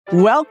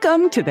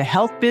Welcome to the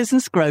Health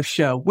Business Growth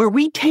Show, where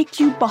we take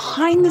you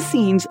behind the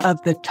scenes of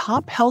the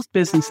top health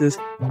businesses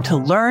to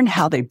learn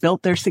how they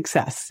built their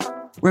success.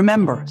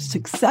 Remember,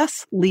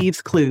 success leaves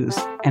clues,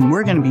 and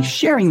we're going to be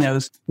sharing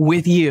those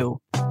with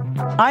you.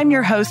 I'm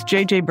your host,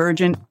 JJ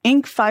Burgin,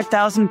 Inc.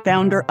 5000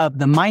 founder of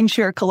the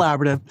Mindshare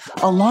Collaborative,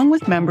 along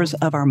with members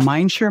of our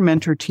Mindshare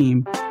Mentor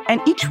team. And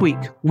each week,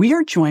 we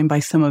are joined by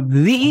some of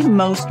the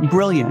most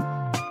brilliant,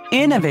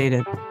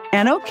 innovative,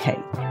 and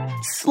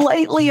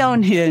slightly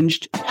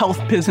unhinged health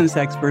business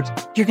experts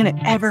you're going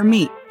to ever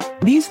meet.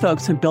 These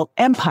folks have built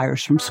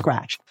empires from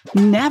scratch,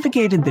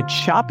 navigated the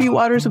choppy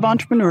waters of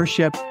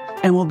entrepreneurship,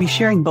 and will be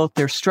sharing both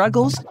their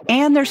struggles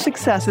and their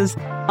successes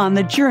on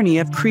the journey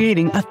of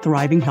creating a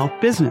thriving health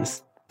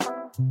business.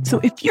 So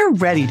if you're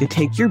ready to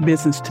take your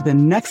business to the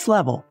next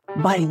level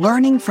by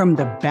learning from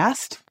the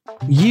best,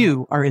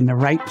 you are in the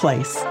right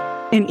place.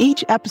 In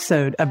each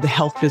episode of the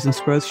Health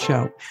Business Growth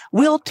Show,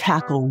 we'll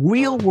tackle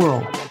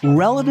real-world,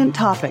 relevant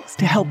topics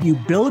to help you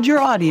build your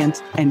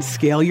audience and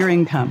scale your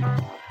income.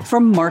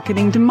 From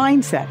marketing to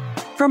mindset,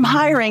 from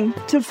hiring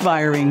to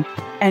firing,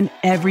 and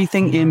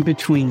everything in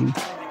between.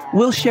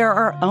 We'll share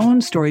our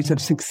own stories of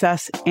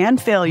success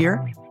and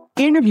failure,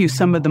 interview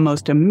some of the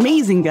most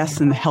amazing guests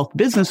in the health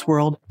business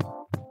world,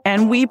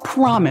 and we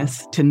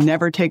promise to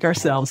never take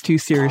ourselves too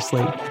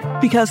seriously.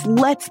 Because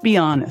let's be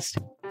honest,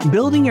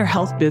 building your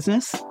health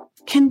business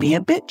can be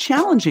a bit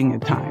challenging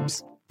at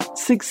times.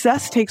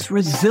 Success takes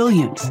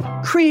resilience,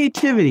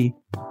 creativity,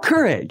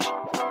 courage,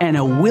 and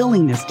a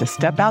willingness to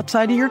step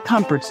outside of your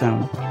comfort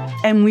zone.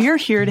 And we're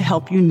here to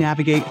help you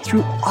navigate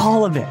through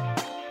all of it.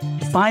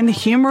 Find the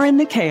humor in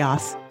the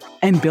chaos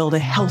and build a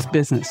health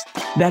business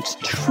that's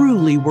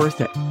truly worth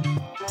it.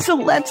 So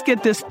let's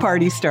get this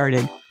party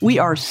started. We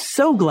are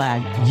so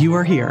glad you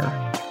are here.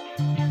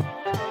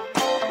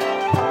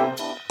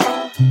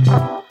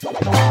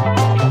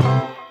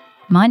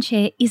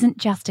 Mindshare isn't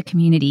just a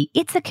community.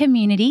 It's a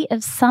community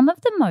of some of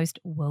the most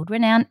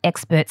world-renowned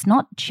experts,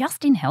 not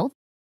just in health,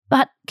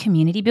 but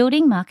community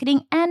building,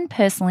 marketing, and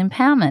personal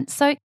empowerment.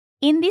 So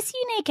in this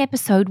unique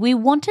episode, we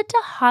wanted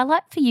to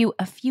highlight for you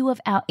a few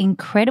of our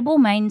incredible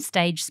main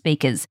stage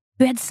speakers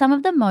who had some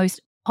of the most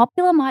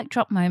popular mic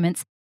drop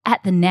moments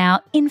at the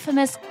now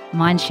infamous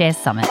Mindshare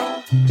Summit.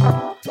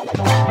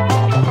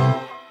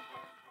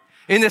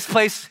 In this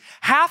place,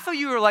 half of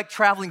you are like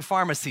traveling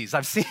pharmacies.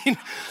 I've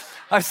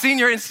seen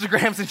your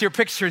Instagrams and your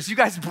pictures. You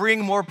guys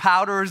bring more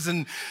powders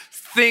and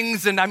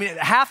things. And I mean,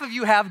 half of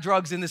you have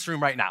drugs in this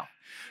room right now,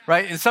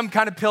 right? In some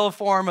kind of pill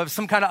form of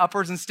some kind of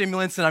uppers and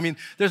stimulants. And I mean,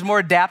 there's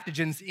more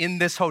adaptogens in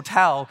this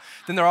hotel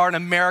than there are in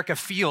America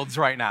fields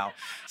right now.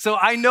 So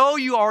I know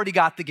you already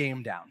got the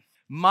game down.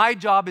 My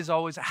job is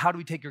always, how do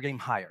we take your game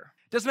higher?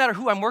 Doesn't matter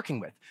who I'm working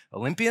with.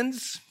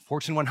 Olympians,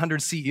 Fortune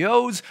 100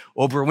 CEOs,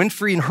 Oprah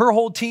Winfrey and her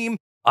whole team,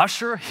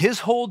 Usher, his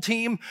whole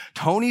team,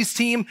 Tony's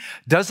team,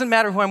 doesn't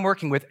matter who I'm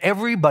working with.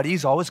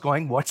 Everybody's always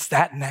going, what's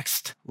that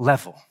next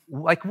level?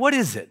 Like, what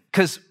is it?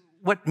 Because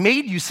what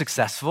made you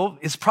successful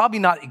is probably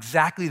not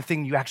exactly the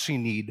thing you actually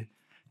need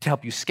to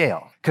help you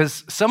scale.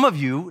 Because some of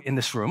you in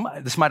this room,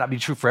 this might not be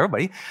true for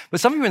everybody, but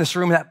some of you in this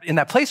room, in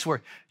that place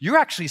where you're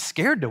actually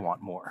scared to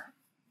want more.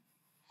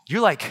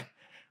 You're like,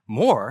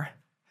 more?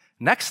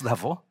 Next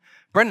level?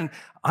 Brendon,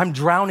 I'm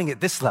drowning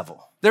at this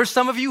level. There's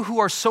some of you who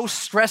are so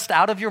stressed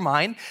out of your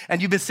mind,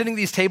 and you've been sitting at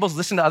these tables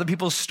listening to other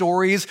people's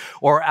stories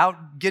or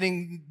out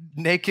getting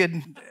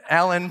naked.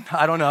 Alan,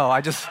 I don't know.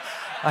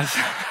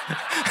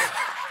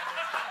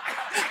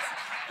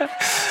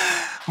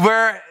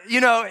 Where,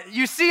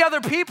 you see other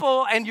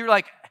people and you're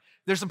like,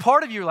 there's a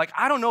part of you like,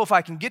 I don't know if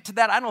I can get to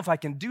that. I don't know if I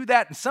can do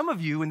that. And some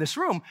of you in this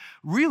room,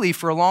 really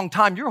for a long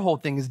time, your whole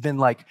thing has been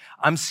like,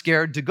 I'm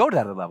scared to go to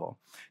that other level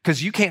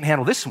because you can't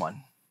handle this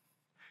one.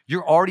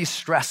 You're already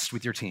stressed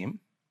with your team.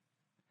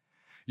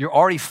 You're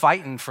already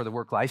fighting for the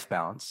work-life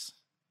balance.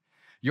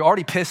 You're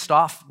already pissed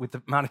off with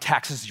the amount of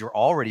taxes you're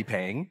already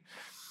paying.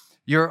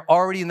 You're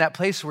already in that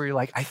place where you're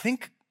like, I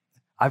think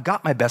I've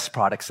got my best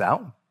products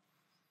out.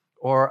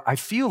 Or I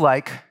feel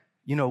like,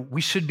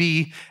 we should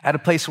be at a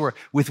place where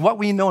with what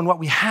we know and what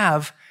we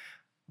have,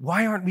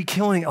 why aren't we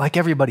killing it like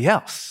everybody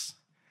else?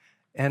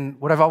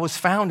 And what I've always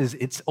found is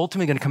it's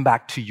ultimately going to come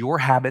back to your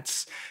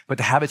habits, but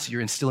the habits that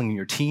you're instilling in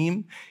your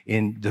team,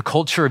 in the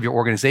culture of your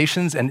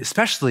organizations, and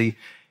especially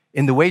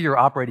in the way you're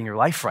operating your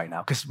life right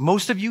now. Because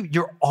most of you,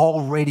 you're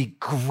already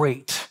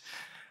great.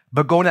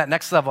 But going to that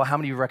next level, how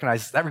many of you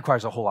recognize that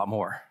requires a whole lot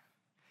more?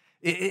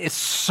 It's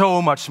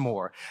so much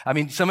more. I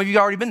mean, some of you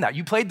have already been there.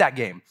 You played that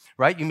game,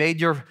 right? You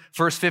made your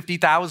first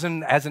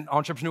 50,000 as an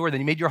entrepreneur, then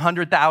you made your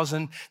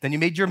 100,000, then you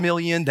made your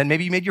million, then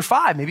maybe you made your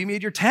 5, maybe you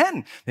made your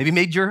 10, maybe you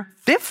made your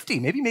 50,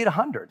 maybe you made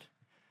 100.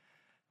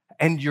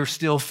 And you're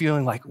still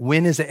feeling like,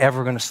 when is it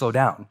ever going to slow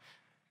down?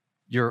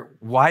 Your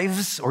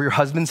wives or your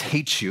husbands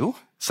hate you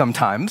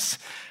sometimes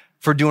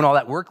for doing all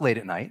that work late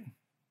at night.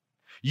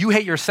 You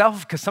hate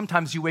yourself because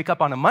sometimes you wake up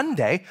on a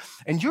Monday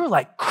and you're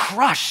like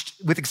crushed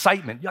with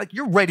excitement.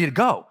 You're ready to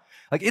go.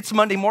 Like it's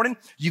Monday morning,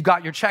 you've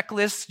got your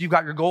checklist, you've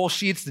got your goal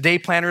sheets, the day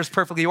planner is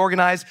perfectly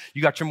organized,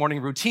 you got your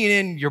morning routine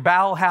in, your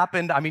bowel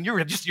happened. I mean, you're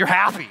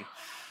happy.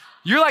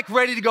 You're like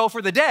ready to go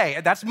for the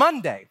day. That's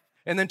Monday,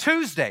 and then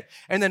Tuesday,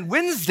 and then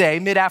Wednesday,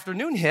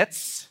 mid-afternoon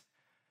hits,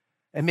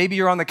 and maybe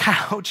you're on the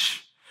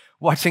couch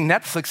watching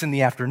Netflix in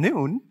the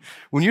afternoon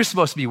when you're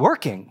supposed to be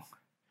working.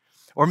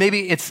 Or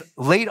maybe it's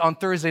late on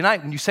Thursday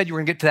night when you said you were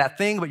gonna get to that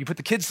thing, but you put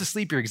the kids to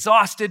sleep, you're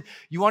exhausted,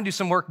 you wanna do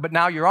some work, but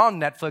now you're on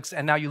Netflix,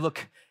 and now you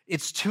look,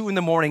 it's 2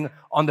 a.m.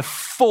 on the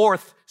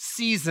 4th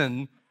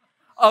season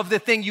of the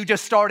thing you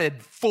just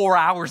started 4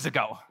 hours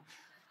ago.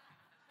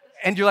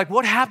 And you're like,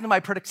 what happened to my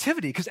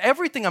productivity? Because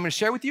everything I'm gonna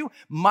share with you,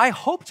 my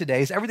hope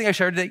today is everything I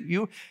shared with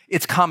you,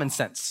 it's common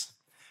sense.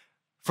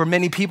 For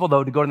many people,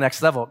 though, to go to the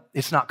next level,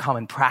 it's not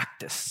common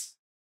practice.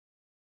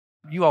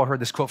 You all heard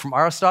this quote from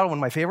Aristotle, one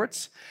of my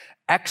favorites.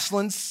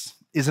 Excellence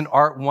is an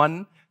art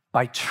won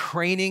by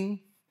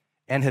training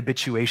and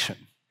habituation.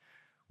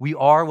 We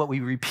are what we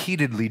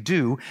repeatedly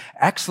do.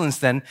 Excellence,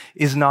 then,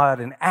 is not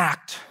an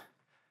act,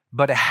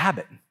 but a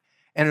habit.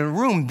 And in a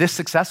room this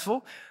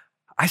successful,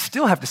 I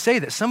still have to say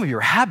that some of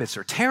your habits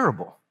are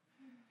terrible.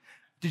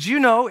 Did you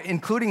know,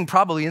 including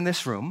probably in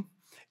this room,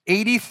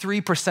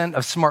 83%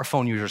 of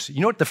smartphone users,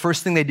 you know what the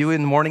first thing they do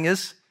in the morning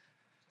is?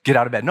 Get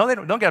out of bed. No, they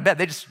don't get out of bed.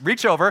 They just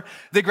reach over,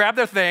 they grab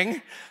their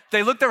thing,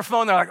 they look at their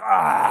phone, they're like,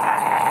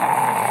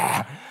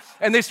 ah,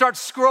 and they start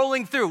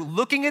scrolling through,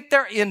 looking at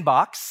their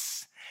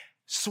inbox,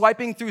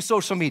 swiping through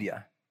social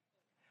media.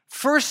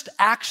 First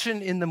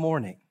action in the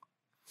morning.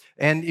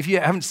 And if you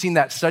haven't seen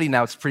that study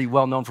now, it's pretty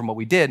well known from what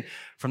we did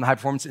from the High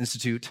Performance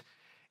Institute.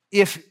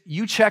 If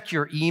you check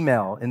your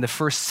email in the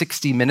first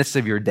 60 minutes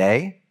of your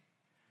day,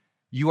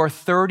 you are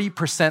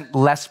 30%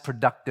 less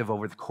productive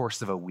over the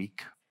course of a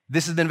week.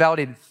 This has been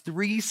validated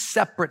 3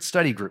 separate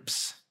study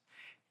groups.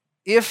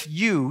 If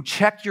you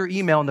check your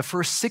email in the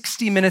first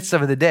 60 minutes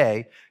of the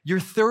day, you're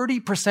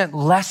 30%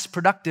 less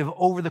productive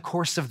over the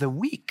course of the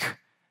week.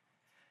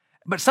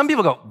 But some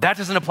people go, that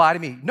doesn't apply to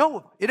me.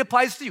 No, it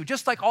applies to you.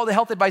 Just like all the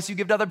health advice you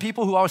give to other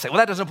people who always say, well,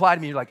 that doesn't apply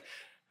to me. You're like,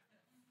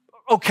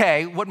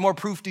 okay, what more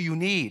proof do you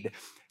need?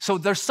 So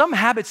there's some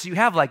habits you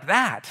have like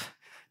that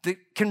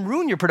can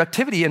ruin your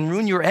productivity and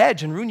ruin your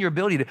edge and ruin your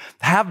ability to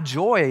have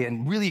joy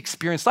and really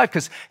experience life.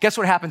 Because guess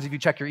what happens if you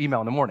check your email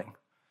in the morning?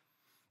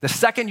 The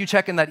second you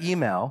check in that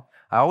email,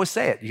 I always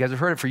say it, you guys have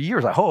heard it for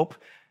years, I hope,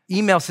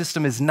 email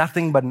system is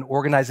nothing but an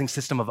organizing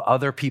system of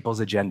other people's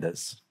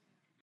agendas.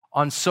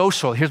 On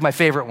social, here's my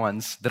favorite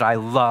ones that I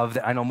love,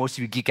 that I know most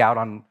of you geek out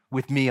on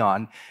with me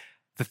on.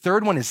 The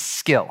third one is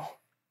skill.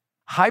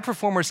 High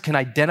performers can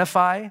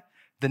identify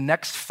the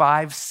next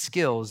 5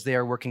 skills they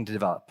are working to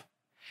develop.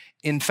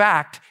 In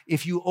fact,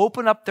 if you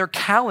open up their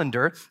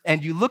calendar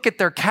and you look at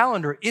their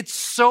calendar, it's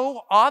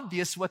so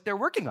obvious what they're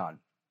working on.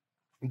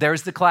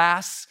 There's the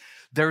class,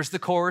 there's the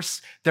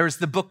course, there's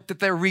the book that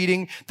they're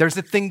reading, there's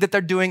the thing that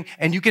they're doing,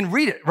 and you can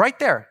read it right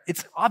there.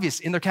 It's obvious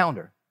in their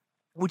calendar,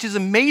 which is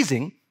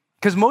amazing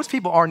because most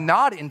people are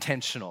not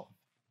intentional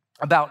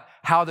about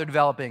how they're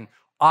developing,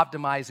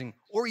 optimizing,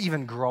 or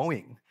even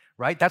growing,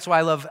 right? That's why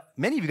I love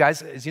many of you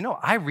guys, as you know,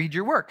 I read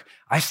your work.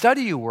 I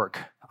study your work.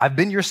 I've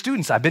been your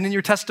students. I've been in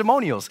your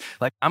testimonials.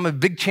 Like, I'm a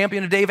big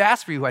champion of Dave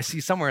Asprey, who I see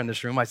somewhere in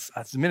this room.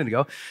 That's a minute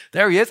ago.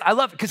 There he is. I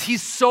love it because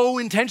he's so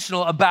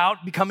intentional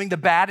about becoming the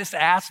baddest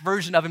ass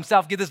version of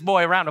himself. Give this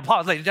boy a round of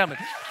applause, ladies and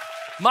gentlemen.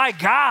 My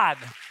God.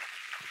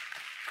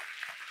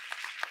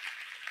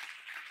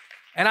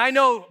 And I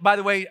know, by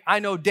the way, I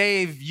know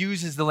Dave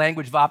uses the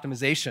language of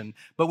optimization,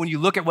 but when you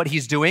look at what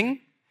he's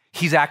doing,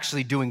 he's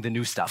actually doing the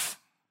new stuff.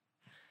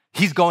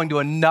 He's going to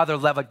another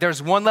level. Like,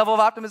 there's one level of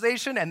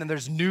optimization, and then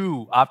there's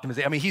new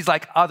optimization. I mean, he's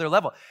like other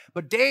level.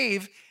 But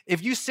Dave,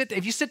 if you sit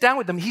down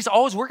with him, he's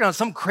always working on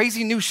some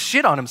crazy new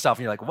shit on himself.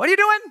 And you're like, what are you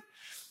doing?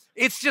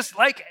 It's just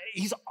like,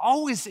 he's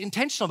always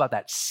intentional about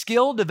that.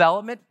 Skill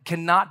development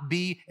cannot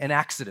be an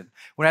accident.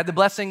 When I had the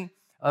blessing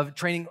of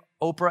training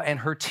Oprah and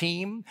her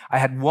team, I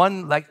had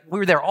we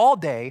were there all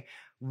day,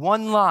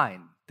 one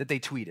line that they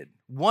tweeted,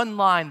 one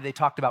line that they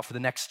talked about for the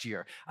next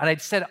year. And I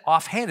said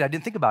offhand, I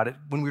didn't think about it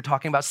when we were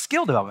talking about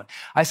skill development.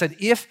 I said,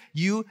 if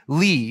you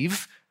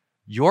leave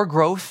your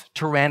growth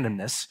to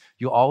randomness,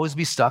 you'll always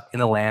be stuck in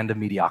the land of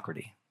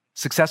mediocrity.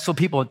 Successful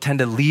people tend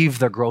to leave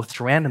their growth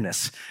to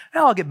randomness.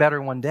 And I'll get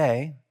better one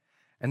day.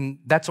 And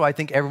that's why I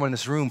think everyone in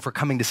this room, for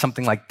coming to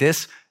something like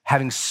this,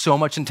 having so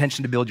much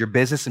intention to build your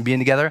business and being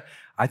together,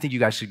 I think you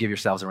guys should give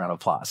yourselves a round of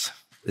applause.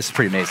 This is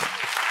pretty amazing.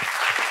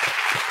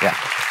 Yeah.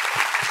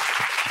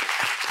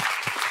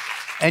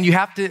 And you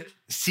have to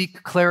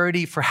seek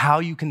clarity for how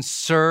you can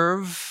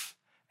serve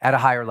at a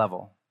higher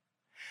level.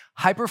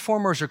 High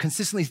performers are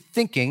consistently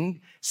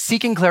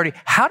seeking clarity.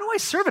 How do I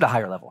serve at a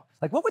higher level?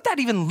 Like, what would that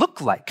even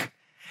look like?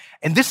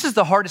 And this is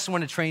the hardest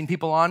one to train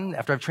people on.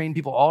 After I've trained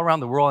people all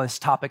around the world on this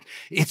topic,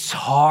 it's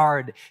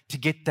hard to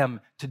get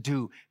them to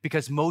do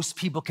because most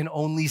people can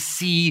only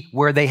see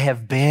where they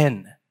have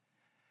been,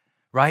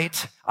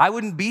 right? I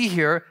wouldn't be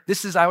here.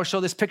 I will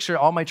show this picture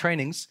at all my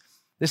trainings.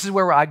 This is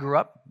where I grew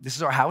up. This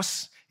is our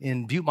house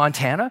in Butte,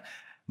 Montana.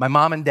 My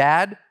mom and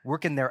dad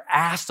working their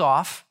ass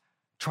off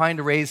trying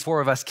to raise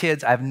 4 of us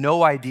kids. I have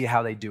no idea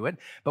how they do it,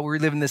 but we were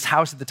living in this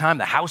house at the time.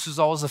 The house was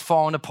always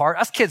falling apart.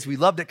 Us kids, we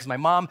loved it because my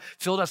mom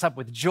filled us up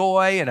with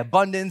joy and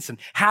abundance and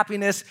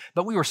happiness,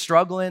 but we were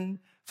struggling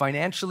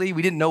financially.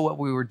 We didn't know what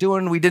we were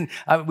doing.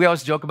 We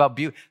always joke about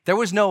Butte. There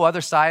was no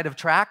other side of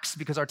tracks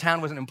because our town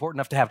wasn't important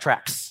enough to have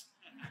tracks.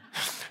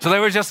 So they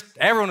were just,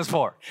 everyone was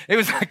poor. It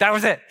was like, that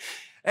was it.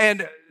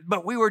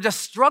 But we were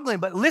just struggling.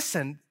 But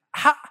listen,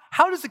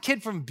 how does a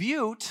kid from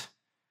Butte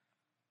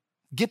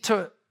get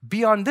to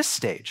be on this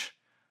stage?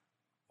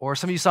 Or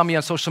some of you saw me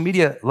on social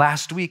media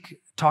last week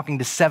talking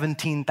to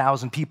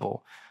 17,000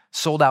 people,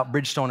 sold out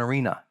Bridgestone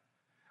Arena.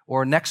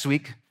 Or next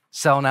week,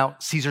 selling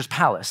out Caesar's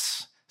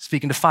Palace,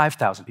 speaking to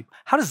 5,000 people.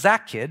 How does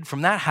that kid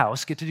from that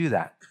house get to do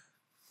that?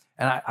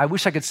 And I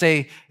wish I could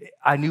say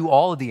I knew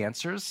all of the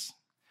answers,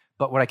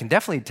 but what I can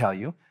definitely tell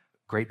you,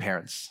 great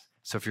parents.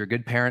 So if you're a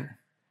good parent,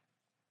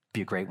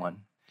 be a great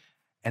one.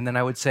 And then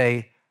I would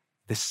say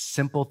this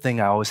simple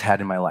thing I always had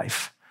in my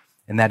life,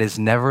 and that is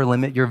never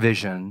limit your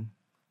vision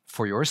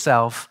for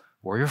yourself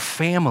or your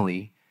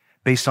family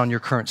based on your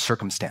current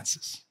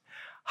circumstances.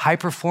 High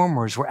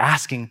performers were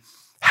asking,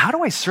 how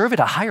do I serve at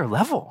a higher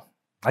level?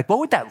 Like, what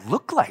would that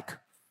look like?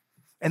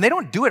 And they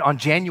don't do it on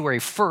January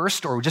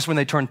 1st or just when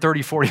they turn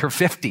 30, 40, or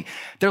 50.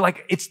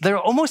 They're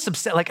almost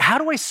upset. Like, how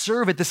do I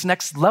serve at this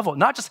next level?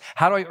 Not just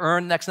how do I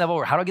earn the next level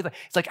or how do I get that?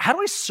 It's like, how do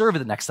I serve at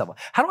the next level?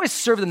 How do I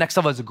serve at the next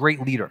level as a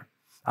great leader?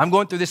 I'm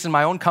going through this in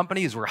my own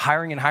company as we're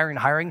hiring and hiring and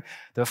hiring.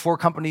 The 4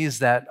 companies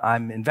that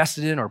I'm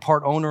invested in or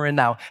part owner in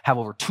now have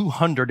over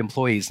 200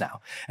 employees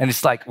now. And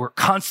it's like we're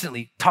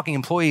constantly talking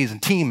employees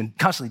and team and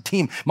constantly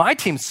team. My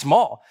team's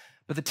small,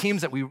 but the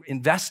teams that we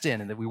invest in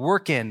and that we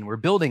work in, we're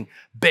building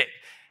big.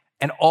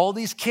 And all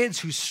these kids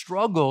who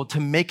struggle to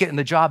make it in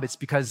the job, it's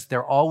because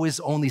they're always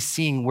only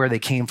seeing where they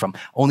came from,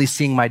 only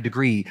seeing my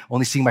degree,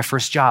 only seeing my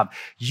first job.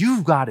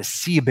 You've got to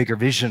see a bigger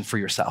vision for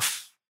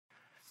yourself.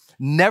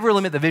 Never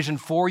limit the vision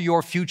for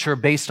your future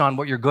based on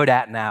what you're good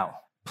at now,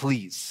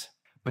 please.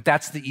 But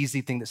that's the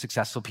easy thing that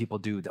successful people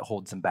do that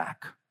holds them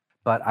back.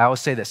 But I always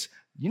say this,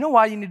 you know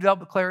why you need to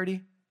develop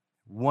clarity?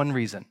 One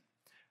reason,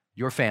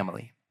 your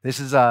family. This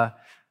is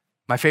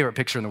my favorite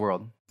picture in the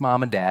world,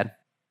 mom and dad.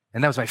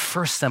 And that was my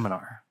first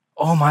seminar.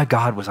 Oh my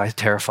God, was I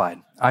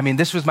terrified. I mean,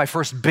 this is my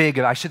first big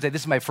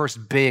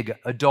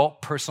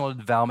adult personal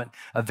development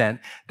event.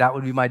 That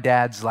would be my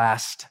dad's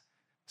last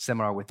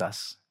seminar with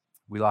us.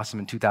 We lost him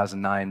in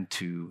 2009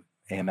 to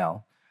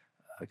AML,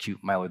 acute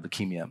myeloid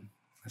leukemia.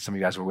 Some of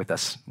you guys were with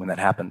us when that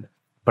happened.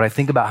 But I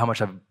think about how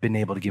much I've been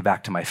able to give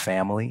back to my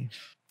family,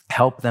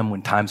 help them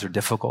when times are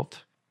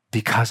difficult,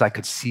 because I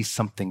could see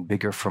something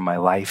bigger for my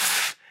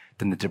life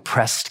than the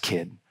depressed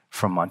kid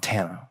from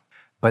Montana.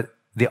 But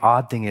the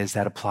odd thing is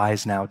that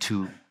applies now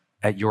to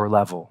at your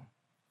level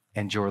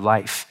and your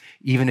life.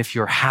 Even if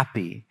you're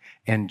happy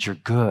and you're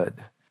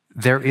good,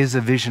 there is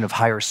a vision of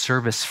higher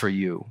service for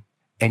you,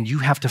 and you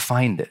have to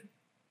find it.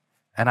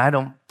 And I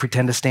don't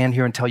pretend to stand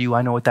here and tell you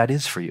I know what that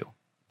is for you.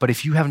 But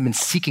if you haven't been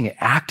seeking it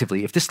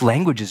actively, if this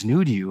language is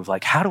new to you of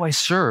like, how do I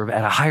serve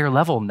at a higher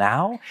level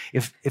now?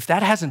 If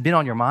that hasn't been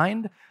on your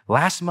mind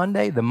last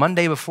Monday, the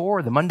Monday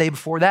before, the Monday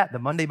before that, the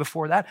Monday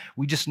before that,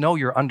 we just know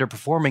you're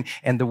underperforming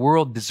and the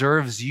world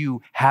deserves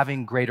you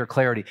having greater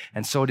clarity.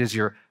 And so does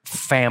your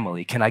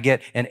family. Can I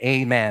get an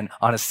amen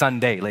on a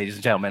Sunday, ladies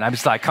and gentlemen? I'm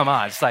just like, come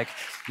on. It's like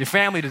your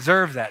family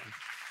deserves that.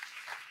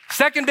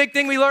 Second big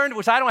thing we learned,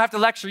 which I don't have to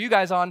lecture you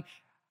guys on,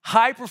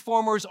 high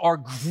performers are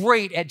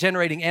great at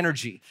generating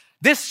energy.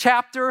 This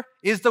chapter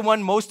is the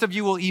one most of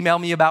you will email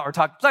me about or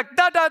talk, like,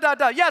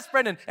 yes,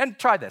 Brendon, and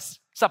try this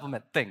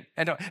supplement thing.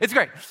 And it's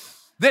great.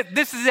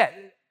 This is it.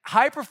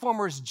 High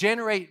performers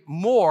generate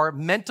more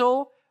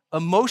mental,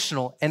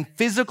 emotional, and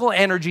physical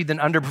energy than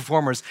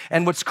underperformers.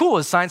 And what's cool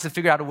is science has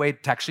figured out a way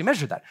to actually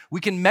measure that.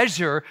 We can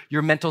measure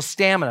your mental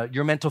stamina,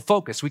 your mental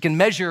focus. We can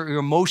measure your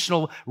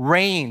emotional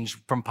range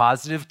from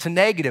positive to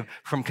negative,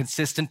 from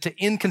consistent to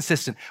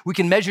inconsistent. We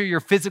can measure your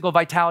physical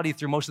vitality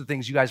through most of the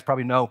things you guys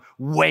probably know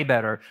way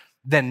better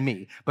than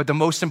me. But the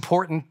most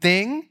important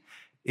thing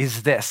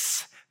is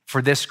this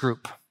for this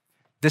group.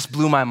 This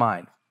blew my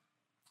mind.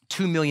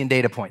 2 million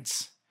data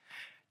points.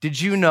 Did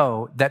you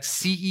know that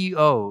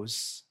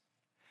CEOs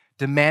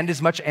demand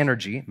as much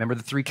energy, remember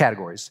the 3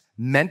 categories,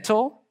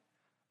 mental,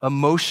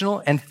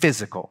 emotional, and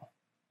physical,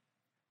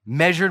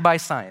 measured by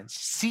science?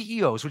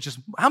 CEOs, which is,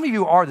 how many of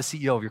you are the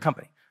CEO of your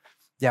company?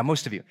 Yeah,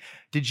 most of you.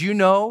 Did you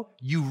know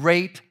you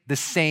rate the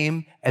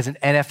same as an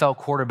NFL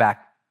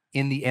quarterback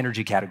in the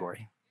energy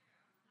category?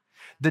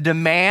 The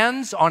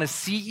demands on a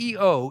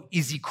CEO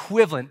is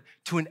equivalent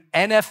to an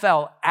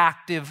NFL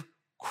active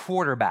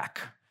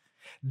quarterback.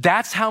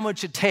 That's how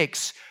much it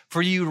takes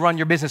for you to run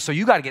your business. So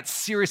you got to get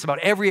serious about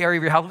every area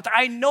of your health.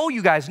 I know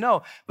you guys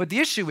know, but the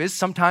issue is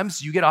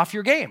sometimes you get off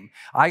your game.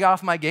 I got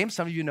off my game.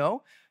 Some of you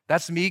know.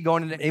 That's me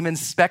going to an Amen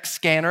spec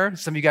scanner.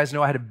 Some of you guys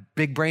know I had a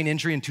big brain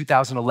injury in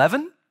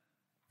 2011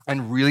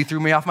 and really threw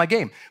me off my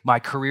game. My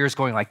career is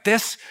going like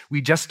this.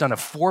 We just done a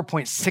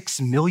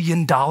 $4.6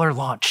 million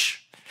launch.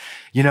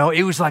 You know,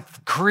 it was like the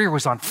career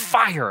was on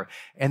fire.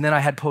 And then I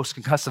had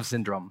post-concussive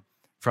syndrome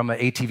from an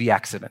ATV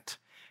accident.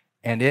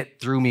 And it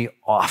threw me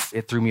off.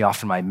 It threw me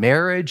off in my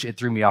marriage. It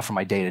threw me off in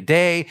my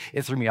day-to-day.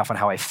 It threw me off on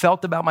how I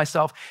felt about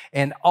myself.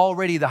 And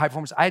already the high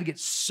performance, I had to get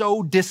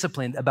so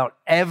disciplined about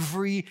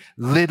every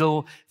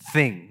little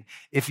thing.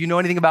 If you know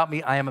anything about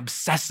me, I am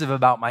obsessive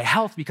about my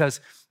health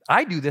because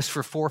I do this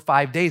for 4 or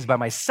 5 days by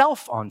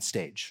myself on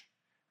stage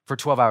for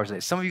 12 hours a day.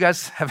 Some of you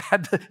guys have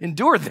had to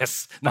endure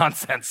this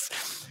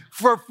nonsense.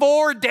 For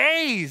 4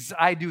 days,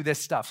 I do this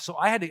stuff. So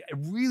I had to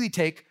really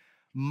take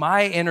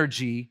my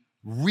energy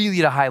really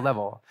at a high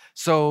level.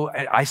 So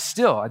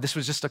this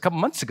was just a couple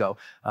months ago,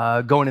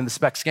 going in the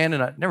spec scan,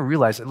 and I never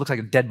realized it looked like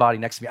a dead body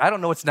next to me. I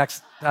don't know what's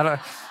next. I'm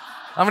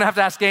gonna have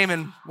to ask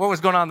Eamon what was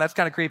going on. That's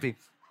kind of creepy.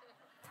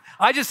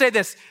 I just say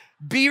this,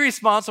 be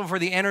responsible for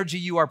the energy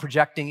you are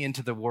projecting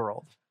into the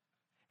world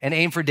and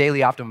aim for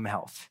daily optimum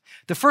health.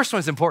 The first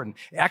one is important.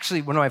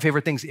 Actually, one of my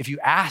favorite things, if you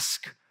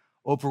ask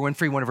Oprah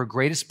Winfrey, one of her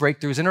greatest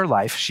breakthroughs in her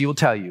life, she will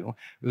tell you,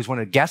 it was when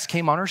a guest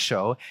came on her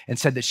show and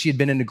said that she had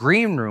been in the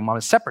green room on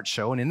a separate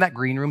show, and in that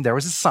green room there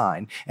was a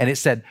sign, and it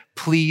said,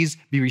 please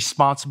be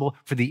responsible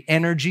for the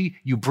energy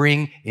you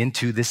bring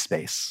into this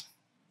space.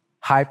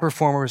 High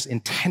performers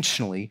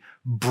intentionally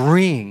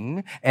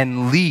bring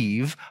and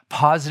leave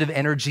positive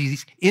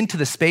energies into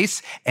the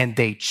space, and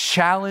they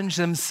challenge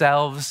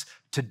themselves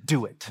to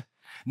do it.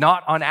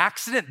 Not on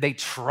accident, they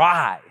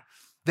try.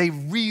 They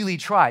really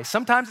try.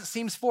 Sometimes it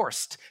seems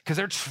forced because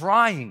they're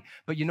trying.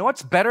 But you know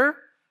what's better?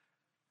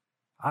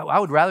 I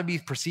would rather be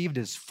perceived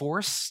as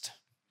forced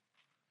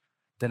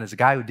than as a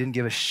guy who didn't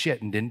give a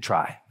shit and didn't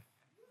try.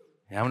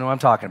 I don't know what I'm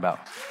talking about.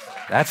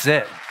 That's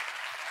it.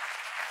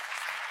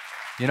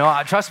 You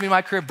know, trust me,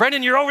 my career,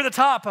 Brendon, you're over the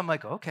top. I'm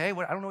like, okay, I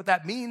don't know what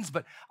that means,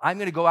 but I'm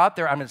going to go out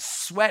there. I'm going to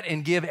sweat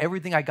and give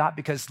everything I got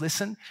because,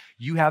 listen,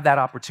 you have that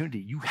opportunity.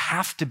 You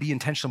have to be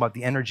intentional about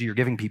the energy you're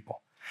giving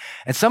people.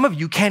 And some of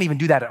you can't even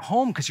do that at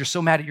home because you're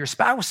so mad at your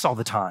spouse all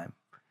the time.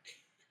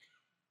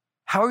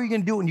 How are you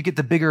going to do it when you get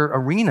the bigger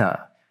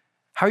arena?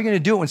 How are you going to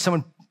do it when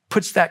someone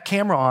puts that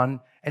camera on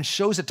and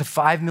shows it to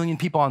 5 million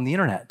people on the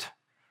internet?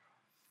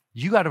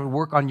 You got to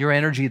work on your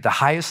energy at the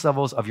highest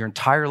levels of your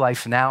entire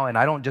life now. And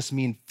I don't just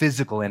mean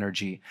physical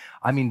energy.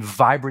 I mean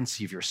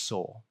vibrancy of your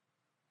soul.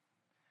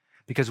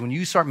 Because when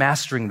you start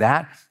mastering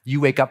that,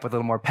 you wake up with a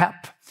little more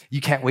pep. You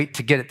can't wait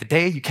to get it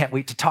today. You can't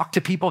wait to talk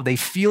to people. They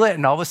feel it,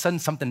 and all of a sudden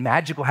something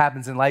magical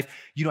happens in life.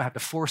 You don't have to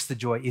force the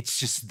joy. It's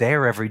just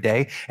there every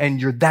day, and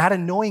you're that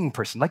annoying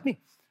person, like me.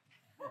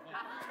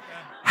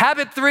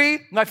 Habit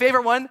 3, my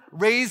favorite one,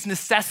 raise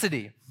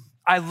necessity.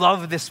 I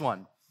love this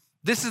one.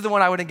 This is the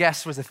one I would have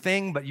guessed was a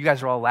thing, but you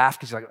guys are all laughing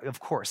because you're like, of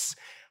course.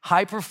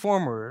 High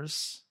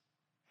performers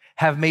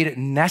have made it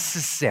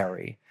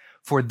necessary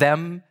for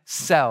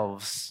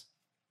themselves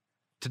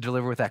to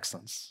deliver with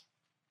excellence.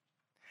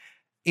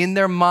 In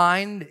their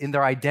mind, in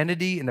their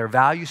identity, in their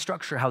value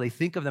structure, how they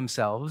think of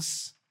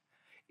themselves,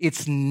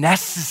 it's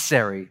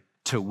necessary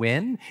to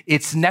win.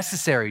 It's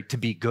necessary to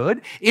be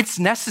good. It's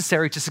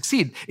necessary to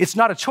succeed. It's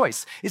not a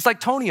choice. It's like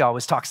Tony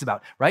always talks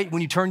about, right?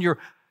 When you turn your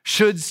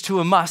shoulds to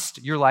a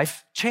must, your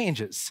life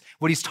changes.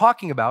 What he's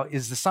talking about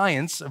is the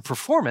science of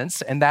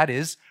performance, and that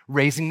is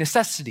raising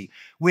necessity.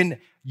 When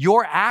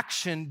your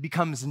action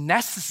becomes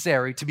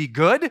necessary to be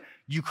good,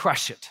 you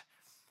crush it.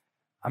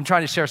 I'm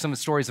trying to share some of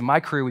the stories of my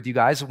career with you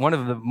guys. One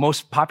of the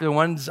most popular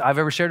ones I've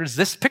ever shared is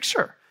this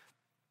picture.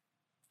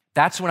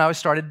 That's when I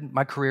started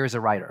my career as a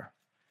writer.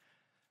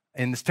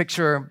 In this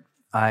picture,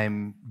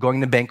 I'm going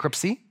into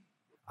bankruptcy.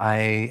 I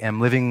am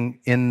living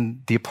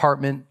in the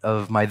apartment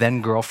of my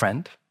then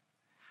girlfriend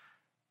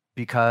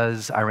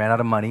because I ran out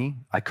of money.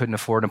 I couldn't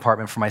afford an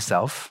apartment for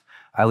myself.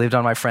 I lived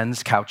on my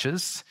friends'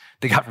 couches.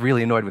 They got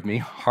really annoyed with me.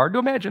 Hard to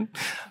imagine.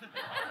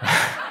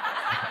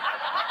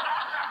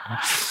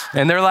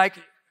 And they're like,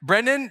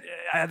 Brendon,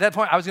 at that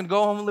point, I was going to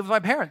go home and live with my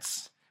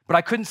parents, but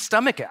I couldn't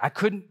stomach it. I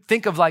couldn't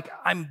think of like,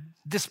 I'm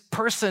this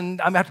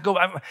person, I'm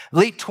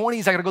late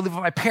 20s, I got to go live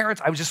with my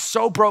parents. I was just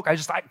so broke. I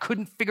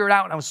couldn't figure it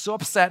out, and I was so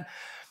upset.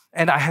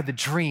 And I had the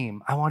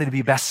dream. I wanted to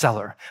be a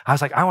bestseller. I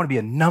was like, I want to be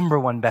a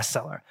 #1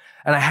 bestseller.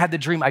 And I had the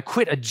dream. I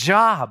quit a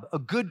job, a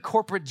good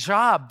corporate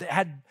job that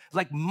had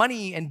like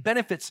money and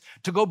benefits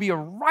to go be a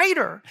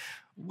writer.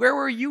 Where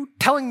were you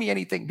telling me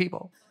anything,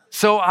 people?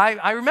 So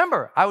I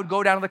remember I would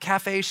go down to the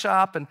cafe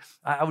shop, and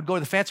I would go to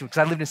the fancy one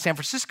because I lived in San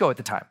Francisco at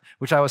the time,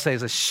 which I always say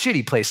is a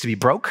shitty place to be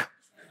broke.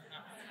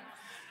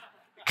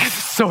 It's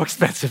so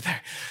expensive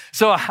there.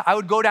 So I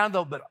would go down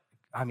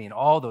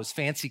all those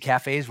fancy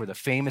cafes where the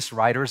famous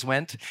writers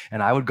went,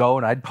 and I would go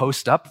and I'd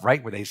post up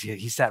right where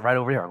he sat right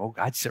over there.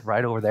 I'd sit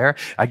right over there.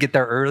 I'd get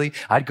there early.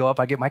 I'd go up,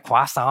 I'd get my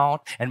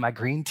croissant and my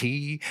green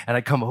tea, and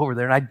I'd come over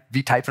there and I'd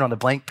be typing on the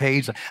blank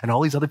page, and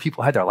all these other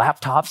people had their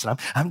laptops, and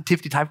I'm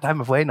typing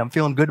away, and I'm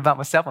feeling good about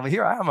myself.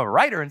 I'm a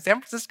writer in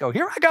San Francisco.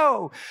 Here I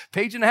go,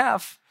 page and a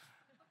half.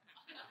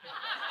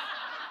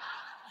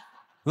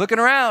 Looking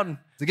around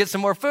to get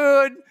some more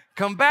food,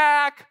 come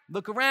back,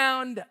 look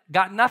around,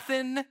 got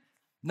nothing.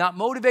 Not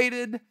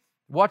motivated,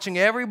 watching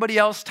everybody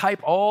else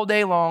type all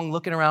day long,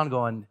 looking around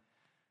going,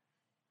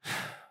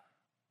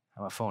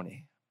 I'm a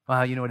phony.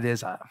 Well, you know what it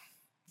is? I'm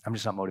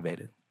just not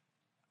motivated.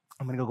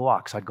 I'm going to go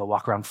walk. So I'd go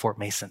walk around Fort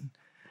Mason,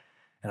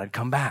 and I'd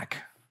come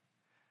back,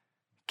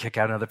 kick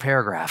out another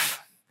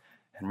paragraph,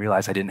 and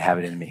realize I didn't have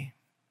it in me.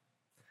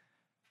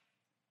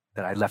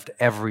 That I left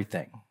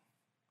everything.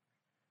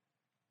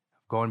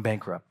 Going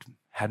bankrupt,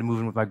 had to move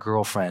in with my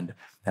girlfriend,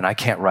 and I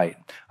can't write.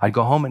 I'd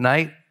go home at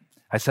night,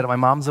 I'd set up my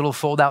mom's little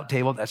fold-out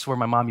table. That's where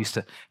my mom used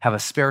to have a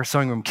spare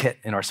sewing room kit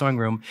in our sewing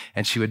room,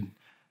 and she would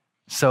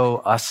sew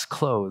us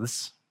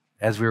clothes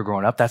as we were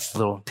growing up. That's the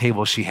little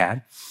table she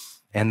had.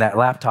 And that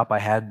laptop, I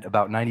had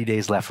about 90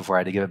 days left before I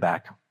had to give it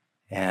back.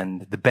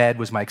 And the bed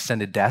was my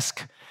extended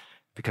desk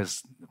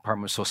because the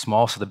apartment was so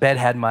small. So the bed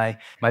had my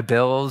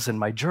bills and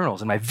my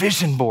journals and my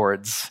vision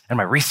boards and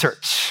my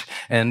research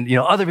and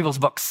other people's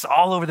books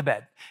all over the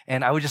bed.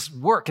 And I would just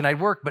work, and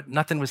I'd work, but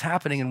nothing was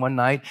happening. And one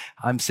night,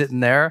 I'm sitting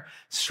there,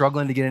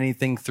 struggling to get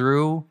anything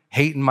through,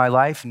 hating my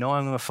life,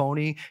 knowing I'm a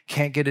phony,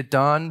 can't get it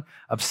done,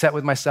 upset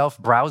with myself,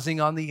 browsing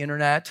on the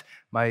internet.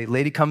 My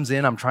lady comes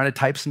in, I'm trying to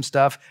type some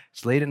stuff.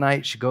 It's late at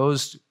night. She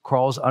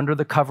crawls under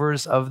the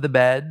covers of the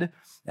bed,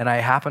 and I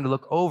happen to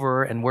look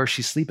over, and where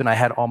she's sleeping, I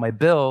had all my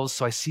bills,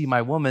 so I see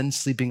my woman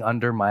sleeping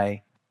under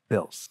my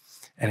bills.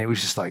 And it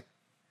was just like,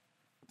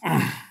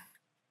 and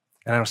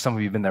I know some of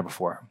you have been there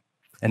before.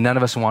 And none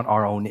of us want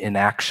our own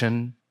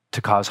inaction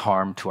to cause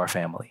harm to our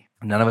family.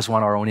 None of us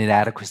want our own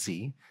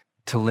inadequacy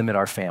to limit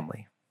our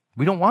family.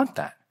 We don't want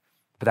that.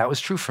 But that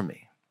was true for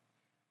me.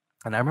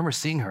 And I remember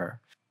seeing her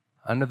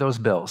under those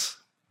bills,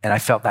 and I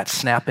felt that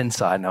snap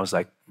inside, and I was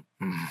like,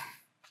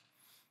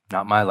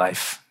 not my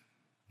life.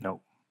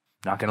 Nope.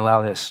 Not going to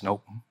allow this.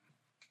 Nope.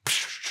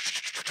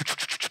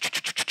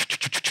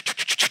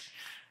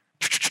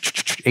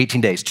 18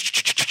 days.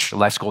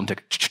 Life's golden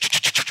ticket.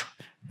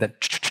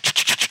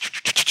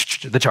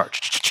 The chart.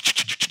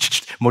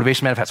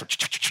 Motivation manifesto.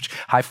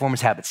 High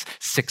performance habits.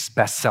 6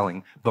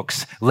 best-selling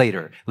books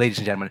later, ladies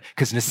and gentlemen,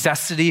 because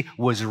necessity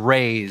was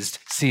raised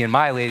seeing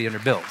my lady under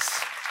bills.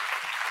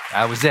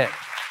 That was it.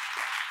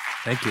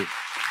 Thank you.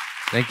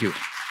 Thank you.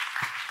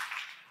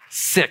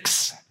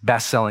 6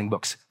 best-selling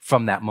books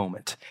from that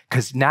moment,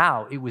 because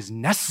now it was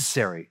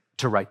necessary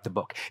to write the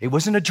book. It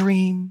wasn't a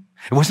dream.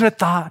 It wasn't a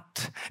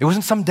thought. It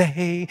wasn't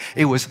someday.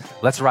 It was,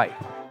 let's write.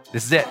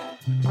 This is it.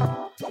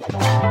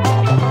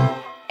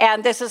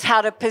 And this is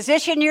how to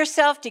position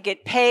yourself to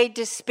get paid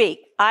to speak.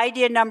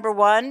 Idea number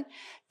 1,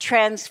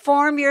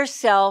 transform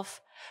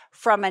yourself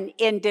from an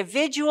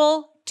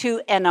individual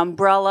to an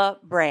umbrella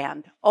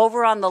brand.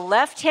 Over on the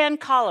left-hand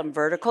column,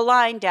 vertical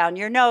line down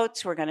your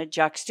notes, we're going to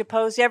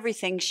juxtapose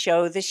everything,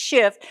 show the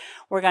shift.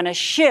 We're going to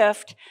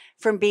shift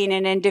from being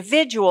an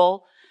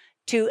individual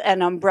to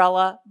an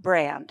umbrella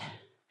brand.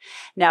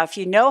 Now, if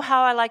you know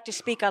how I like to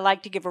speak, I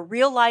like to give a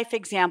real-life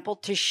example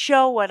to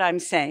show what I'm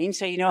saying,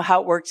 so you know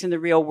how it works in the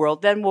real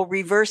world. Then we'll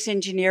reverse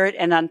engineer it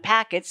and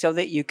unpack it so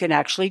that you can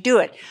actually do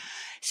it.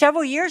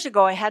 Several years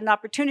ago, I had an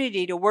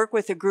opportunity to work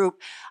with a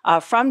group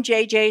from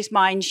JJ's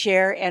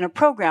Mindshare and a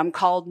program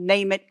called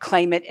Name It,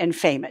 Claim It, and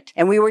Fame It.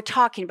 And we were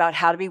talking about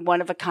how to be one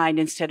of a kind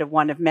instead of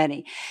one of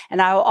many.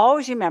 And I will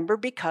always remember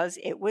because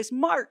it was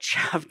March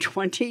of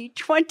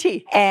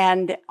 2020.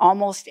 And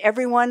almost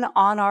everyone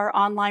on our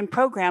online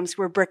programs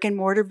were brick and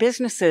mortar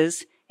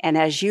businesses. And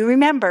as you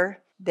remember,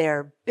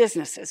 their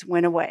businesses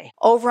went away.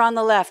 Over on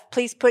the left,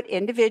 please put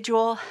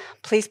individual,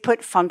 please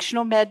put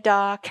functional med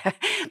doc,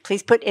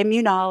 please put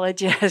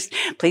immunologist,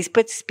 please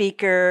put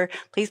speaker,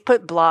 please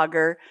put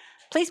blogger,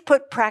 please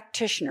put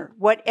practitioner.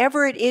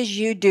 Whatever it is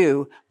you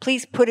do,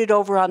 please put it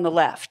over on the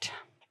left.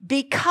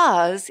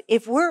 Because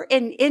if we're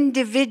an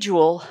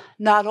individual,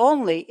 not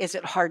only is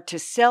it hard to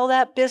sell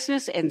that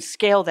business and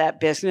scale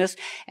that business,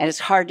 and it's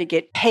hard to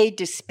get paid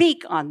to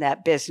speak on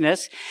that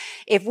business,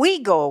 if we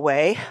go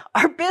away,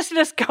 our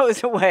business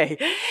goes away.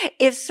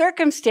 If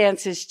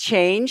circumstances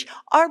change,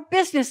 our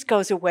business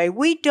goes away.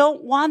 We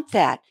don't want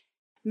that.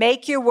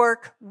 Make your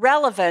work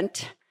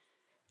relevant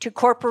to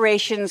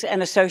corporations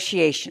and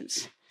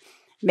associations.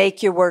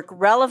 Make your work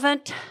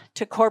relevant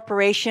to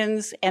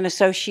corporations and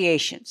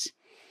associations.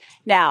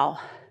 Now,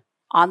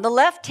 on the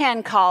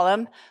left-hand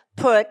column,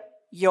 put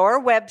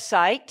your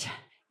website,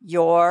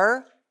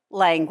 your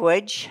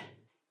language,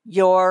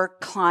 your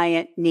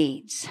client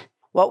needs.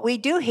 What we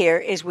do here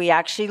is we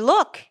actually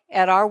look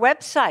at our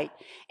website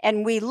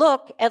and we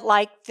look at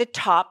like the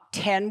top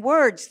 10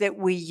 words that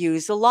we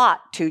use a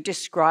lot to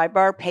describe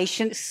our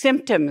patient's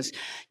symptoms,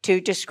 to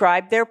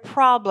describe their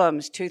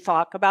problems, to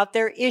talk about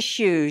their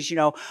issues.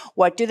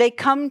 What do they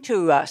come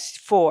to us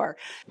for?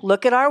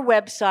 Look at our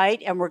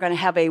website and we're going to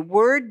have a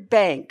word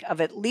bank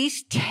of at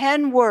least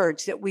 10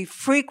 words that we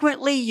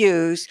frequently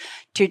use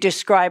to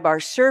describe our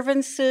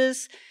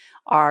services,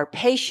 our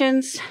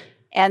patients,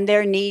 and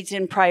their needs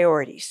and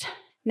priorities.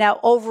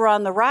 Now, over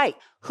on the right,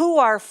 who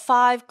are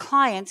 5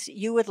 clients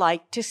you would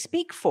like to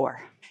speak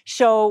for?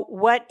 So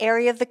what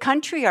area of the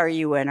country are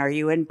you in? Are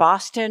you in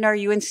Boston? Are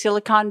you in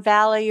Silicon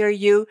Valley?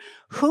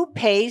 Who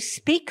pays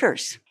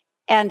speakers?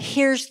 And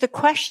here's the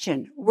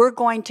question. We're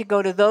going to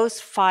go to those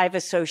 5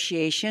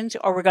 associations,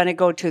 or we're going to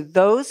go to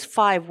those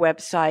 5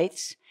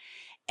 websites,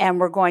 and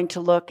we're going to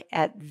look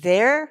at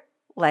their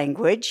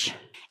language,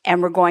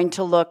 and we're going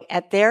to look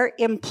at their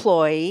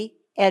employee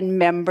and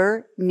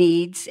member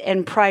needs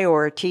and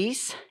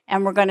priorities,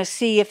 and we're going to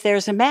see if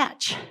there's a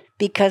match.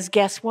 Because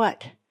guess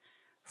what?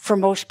 For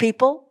most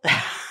people,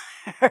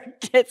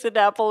 it's an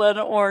apple and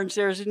an orange.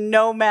 There's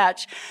no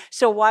match.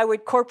 So why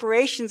would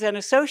corporations and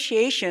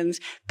associations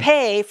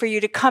pay for you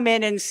to come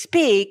in and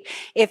speak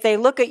if they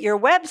look at your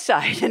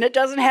website and it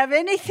doesn't have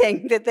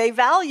anything that they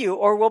value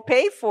or will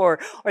pay for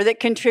or that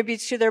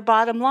contributes to their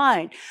bottom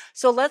line?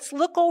 So let's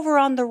look over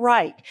on the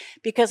right,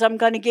 because I'm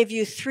going to give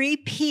you 3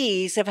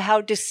 P's of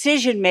how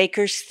decision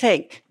makers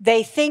think.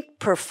 They think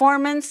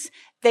performance,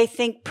 they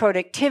think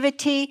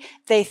productivity,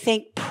 they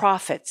think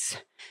profits.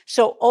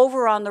 So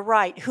over on the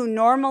right, who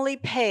normally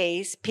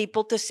pays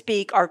people to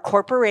speak are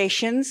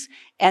corporations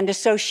and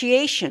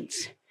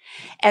associations.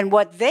 And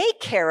what they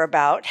care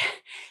about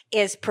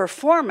is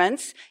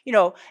performance.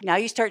 Now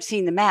you start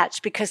seeing the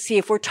match, because see,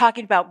 if we're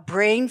talking about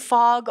brain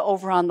fog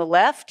over on the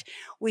left,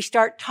 we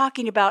start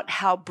talking about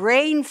how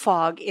brain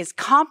fog is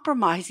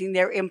compromising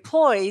their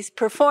employees'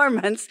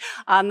 performance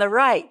on the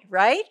right?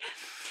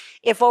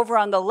 If over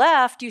on the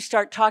left, you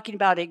start talking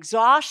about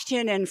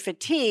exhaustion and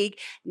fatigue,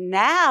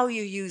 now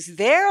you use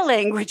their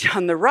language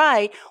on the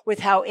right with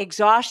how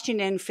exhaustion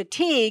and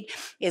fatigue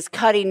is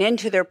cutting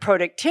into their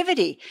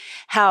productivity.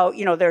 How,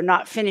 they're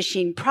not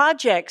finishing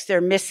projects, they're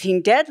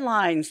missing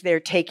deadlines, they're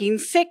taking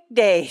sick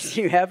days,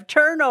 you have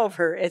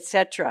turnover,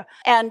 etc.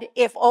 And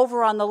if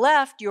over on the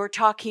left, you're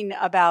talking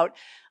about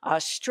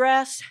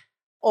stress,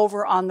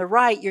 over on the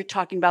right, you're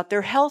talking about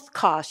their health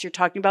costs. You're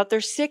talking about their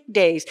sick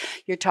days.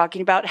 You're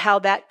talking about how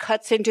that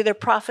cuts into their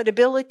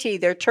profitability,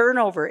 their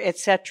turnover,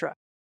 etc.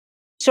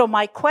 So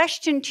my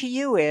question to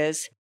you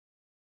is,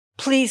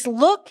 please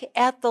look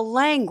at the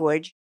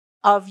language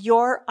of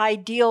your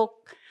ideal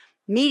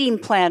meeting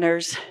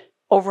planners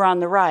over on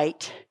the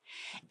right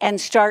and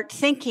start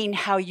thinking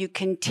how you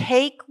can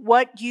take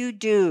what you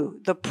do,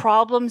 the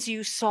problems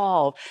you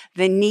solve,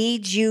 the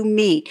needs you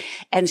meet,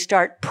 and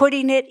start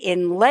putting it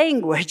in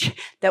language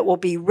that will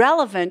be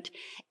relevant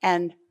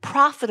and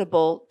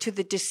profitable to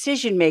the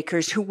decision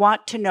makers who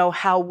want to know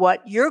how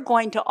what you're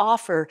going to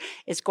offer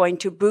is going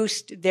to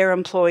boost their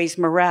employees'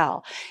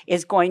 morale,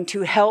 is going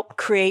to help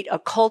create a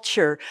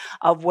culture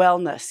of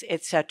wellness,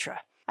 etc.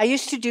 I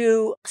used to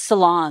do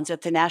salons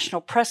at the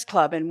National Press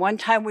Club, and one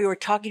time we were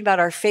talking about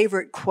our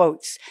favorite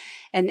quotes.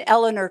 And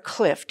Eleanor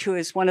Clift, who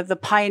is one of the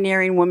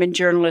pioneering women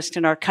journalists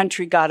in our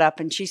country, got up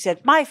and she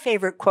said, "My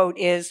favorite quote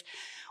is,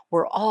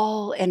 'We're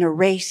all in a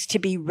race to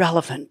be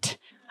relevant.'"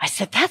 I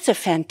said, "That's a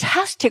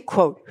fantastic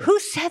quote. Who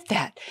said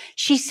that?"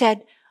 She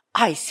said,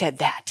 "I said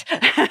that."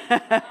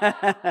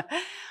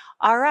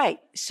 All right,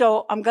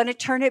 so I'm going to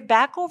turn it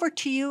back over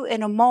to you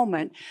in a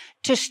moment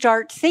to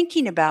start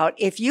thinking about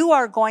if you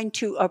are going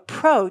to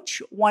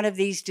approach one of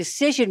these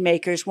decision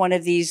makers, one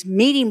of these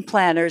meeting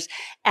planners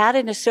at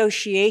an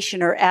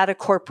association or at a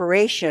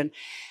corporation.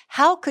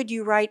 How could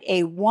you write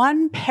a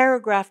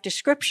 1-paragraph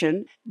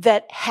description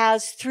that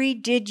has 3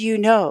 did you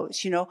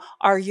knows?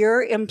 Are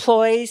your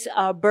employees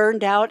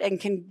burned out and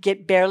can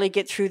barely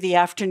get through the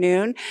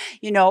afternoon?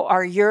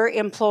 Are your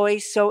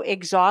employees so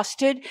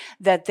exhausted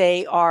that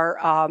they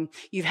are,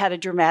 you've had a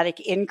dramatic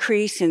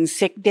increase in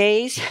sick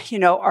days?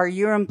 Are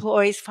your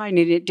employees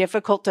finding it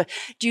difficult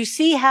do you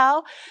see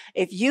how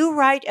if you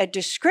write a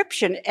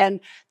description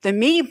and the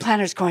meeting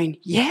planner's going,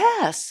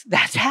 "Yes,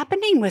 that's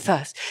happening with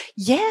us.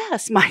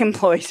 Yes, my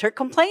employees are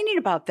complaining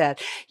about that.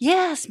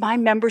 Yes, my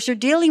members are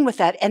dealing with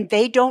that, and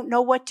they don't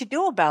know what to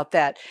do about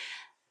that."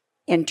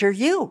 Enter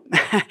you.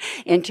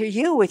 Enter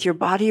you with your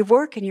body of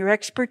work and your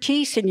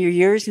expertise and your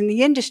years in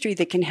the industry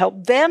that can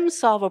help them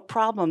solve a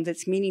problem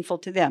that's meaningful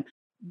to them.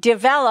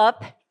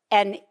 Develop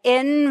an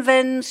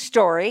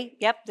inventory.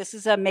 Yep, this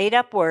is a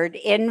made-up word,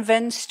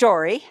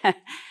 inventory,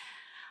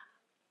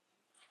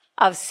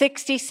 of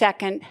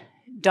 60-second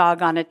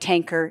dog on a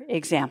tanker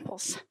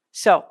examples.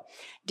 So,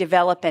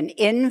 develop an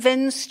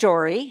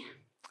inventory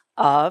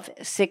of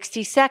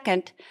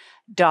 60-second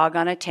dog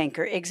on a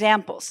tanker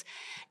examples.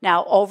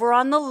 Now, over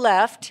on the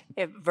left,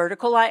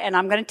 vertical line, and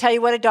I'm going to tell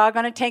you what a dog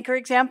on a tanker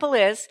example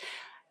is.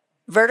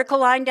 Vertical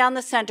line down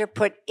the center,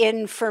 put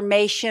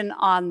information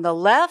on the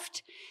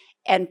left,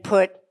 and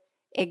put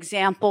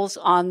examples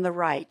on the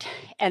right.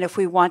 And if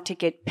we want to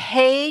get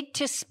paid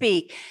to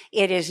speak,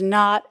 it is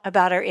not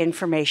about our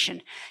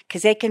information,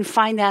 because they can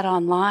find that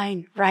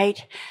online,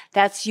 right?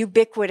 That's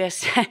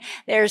ubiquitous.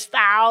 There's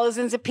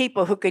thousands of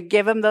people who could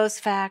give them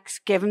those facts,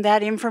 give them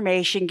that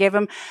information,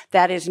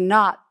 that is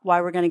not why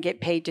we're going to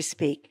get paid to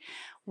speak.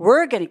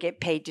 We're going to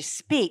get paid to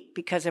speak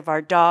because of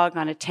our dog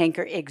on a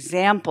tanker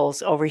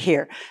examples over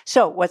here.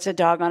 So what's a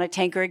dog on a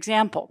tanker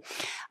example?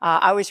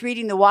 I was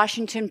reading the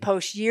Washington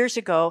Post years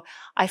ago.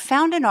 I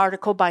found an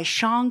article by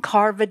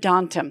Shankar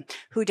Vedantam,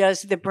 who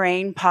does the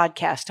Brain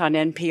podcast on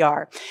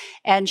NPR.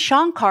 And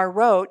Shankar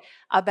wrote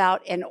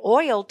about an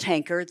oil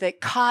tanker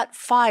that caught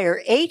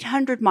fire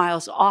 800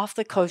 miles off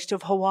the coast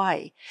of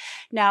Hawaii.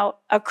 Now,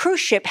 a cruise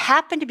ship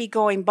happened to be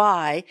going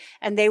by,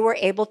 and they were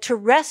able to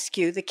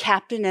rescue the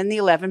captain and the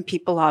 11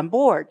 people on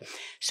board.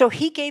 So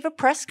he gave a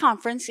press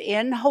conference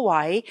in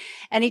Hawaii,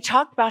 and he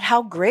talked about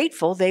how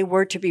grateful they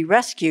were to be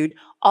rescued.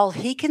 All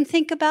he can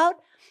think about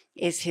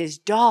is his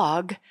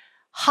dog,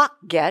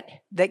 Hawkget,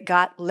 that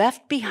got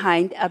left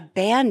behind,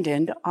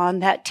 abandoned on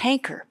that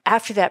tanker.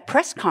 After that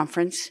press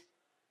conference,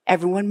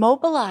 everyone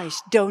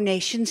mobilized.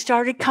 Donations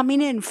started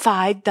coming in.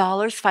 $5,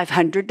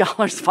 $500,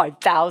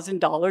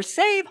 $5,000.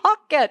 Save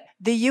Hawkget.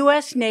 The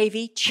U.S.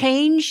 Navy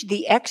changed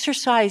the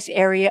exercise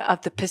area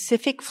of the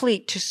Pacific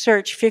Fleet to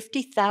search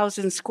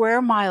 50,000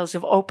 square miles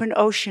of open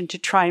ocean to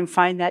try and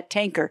find that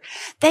tanker.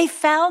 They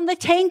found the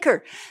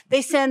tanker.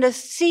 They sent a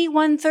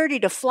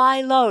C-130 to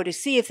fly low to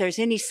see if there's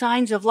any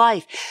signs of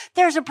life.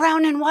 There's a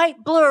brown and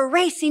white blur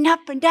racing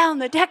up and down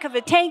the deck of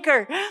a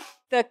tanker.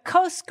 The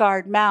Coast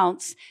Guard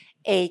mounts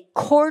a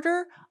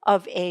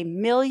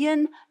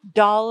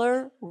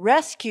 $250,000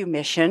 rescue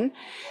mission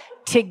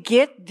to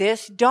get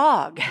this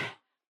dog.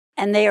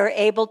 And they are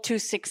able to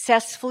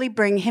successfully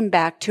bring him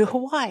back to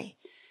Hawaii.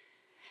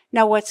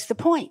 Now, what's the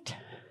point?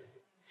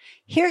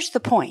 Here's the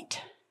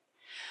point.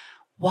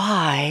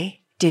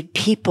 Why did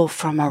people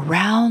from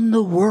around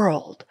the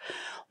world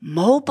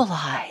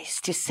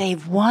mobilize to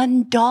save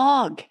one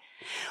dog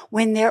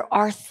when there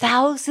are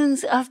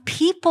thousands of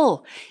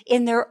people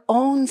in their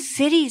own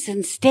cities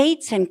and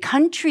states and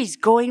countries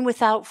going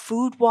without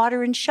food,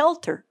 water, and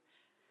shelter?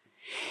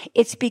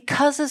 It's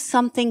because of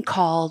something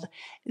called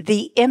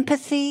the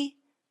empathy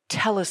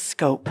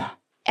telescope.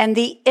 And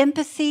the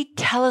empathy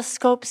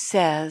telescope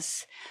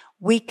says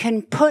we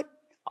can put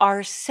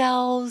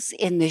ourselves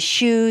in the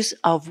shoes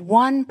of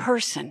one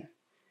person.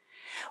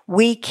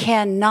 We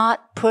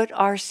cannot put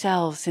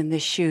ourselves in the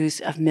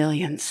shoes of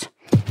millions.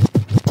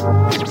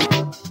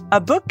 A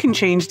book can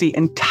change the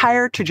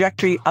entire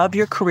trajectory of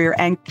your career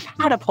and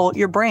catapult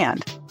your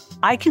brand.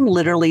 I can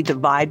literally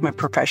divide my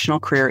professional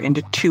career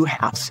into two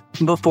halves,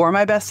 before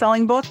my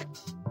best-selling book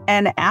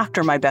and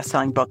after my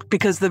best-selling book,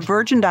 because the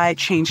Virgin Diet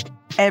changed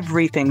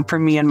everything for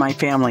me and my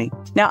family.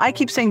 Now, I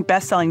keep saying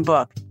best-selling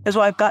book, as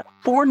well I've got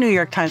 4 New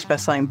York Times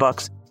best-selling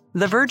books.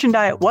 The Virgin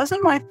Diet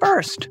wasn't my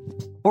first,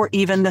 or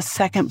even the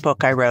second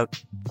book I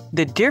wrote.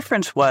 The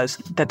difference was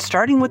that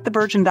starting with the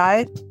Virgin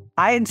Diet,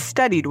 I had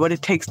studied what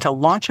it takes to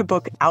launch a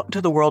book out into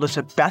the world as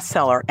a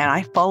bestseller, and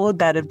I followed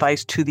that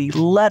advice to the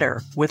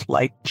letter with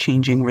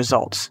life-changing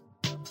results.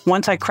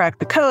 Once I cracked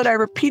the code, I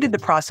repeated the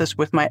process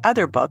with my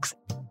other books.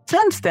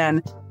 Since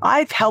then,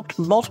 I've helped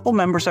multiple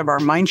members of our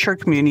Mindshare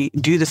community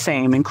do the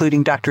same,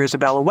 including Dr.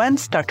 Isabella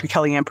Wentz, Dr.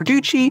 Kellyanne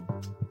Perducci,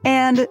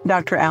 and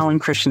Dr. Alan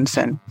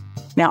Christensen.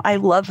 Now, I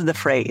love the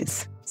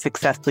phrase,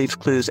 success leaves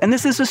clues, and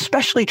this is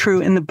especially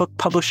true in the book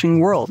publishing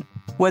world.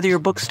 Whether your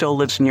book still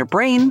lives in your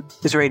brain,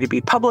 is ready to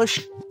be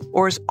published,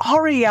 or is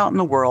already out in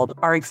the world,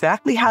 our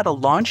Exactly How to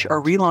Launch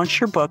or Relaunch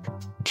Your Book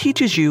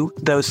teaches you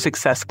those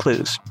success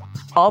clues.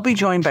 I'll be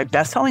joined by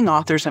best-selling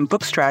authors and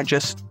book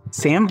strategists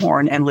Sam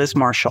Horn and Liz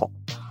Marshall,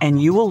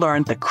 and you will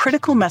learn the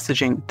critical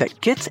messaging that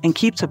gets and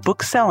keeps a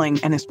book selling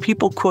and has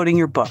people quoting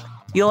your book.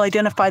 You'll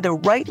identify the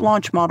right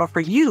launch model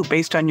for you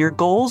based on your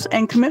goals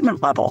and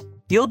commitment level.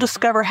 You'll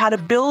discover how to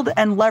build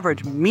and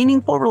leverage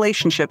meaningful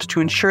relationships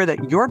to ensure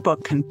that your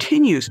book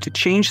continues to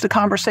change the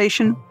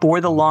conversation for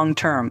the long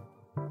term.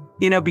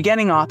 You know,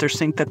 beginning authors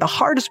think that the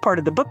hardest part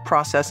of the book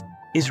process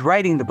is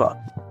writing the book,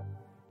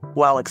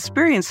 while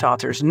experienced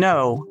authors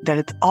know that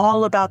it's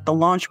all about the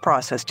launch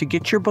process to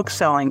get your book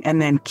selling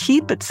and then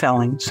keep it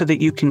selling so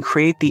that you can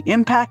create the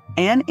impact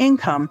and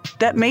income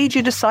that made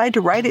you decide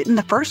to write it in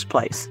the first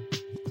place.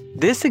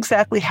 This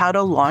Exactly How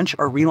to Launch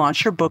or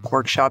Relaunch Your Book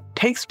workshop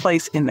takes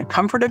place in the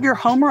comfort of your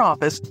home or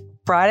office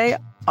Friday,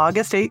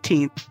 August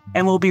 18th,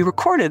 and will be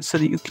recorded so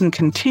that you can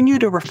continue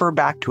to refer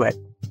back to it.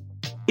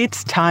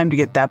 It's time to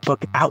get that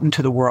book out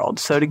into the world.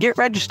 So to get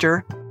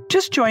registered,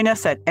 just join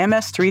us at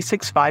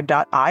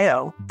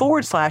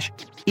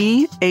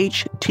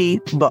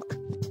ms365.io/EHT book.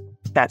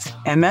 That's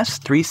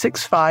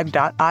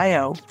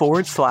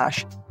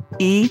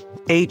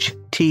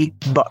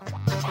ms365.io/EHT book.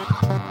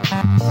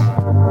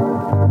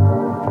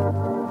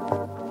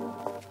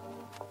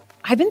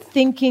 I've been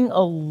thinking a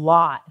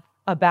lot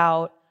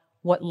about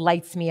what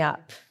lights me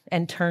up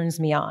and turns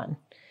me on,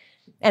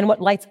 and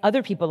what lights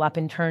other people up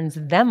and turns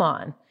them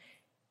on.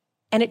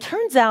 And it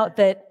turns out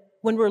that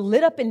when we're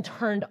lit up and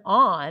turned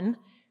on,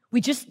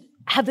 we just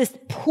have this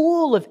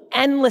pool of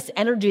endless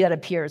energy that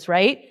appears,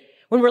 right?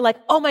 When we're like,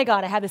 oh my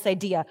God, I have this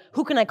idea.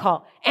 Who can I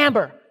call?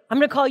 Amber. I'm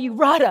going to call you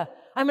Radha.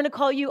 I'm going to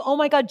call you, oh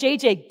my God,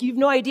 JJ. You have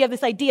no idea of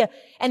this idea.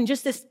 And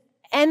just this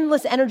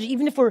endless energy,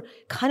 even if we're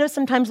kind of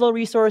sometimes low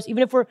resource,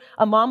 even if we're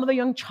a mom of a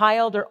young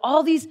child, or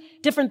all these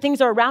different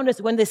things are around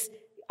us, when this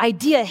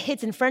idea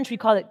hits, in French, we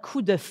call it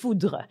coup de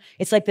foudre.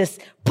 It's like this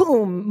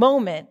boom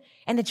moment.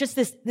 And it's just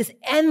this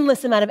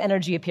endless amount of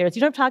energy appears. You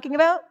know what I'm talking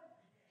about?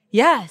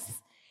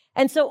 Yes.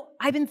 And so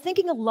I've been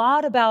thinking a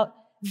lot about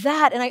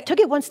that. And I took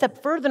it one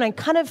step further, and I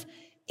kind of,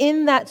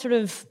 in that sort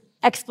of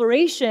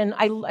exploration,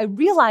 I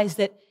realized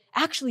that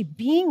actually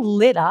being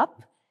lit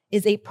up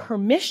is a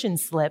permission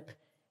slip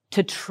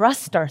to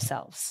trust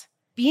ourselves.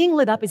 Being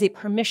lit up is a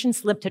permission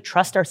slip to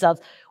trust ourselves.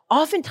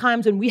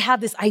 Oftentimes when we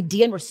have this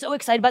idea and we're so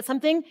excited about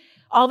something,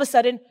 all of a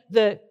sudden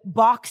the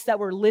box that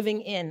we're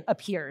living in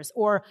appears,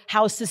 or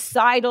how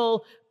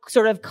societal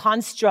sort of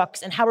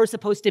constructs and how we're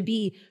supposed to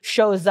be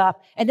shows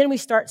up. And then we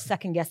start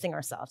second guessing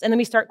ourselves. And then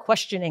we start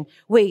questioning,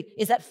 wait,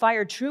 is that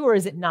fire true or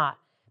is it not?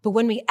 But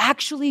when we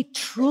actually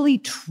truly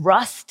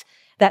trust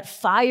that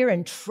fire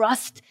and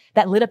trust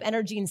that lit up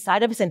energy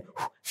inside of us and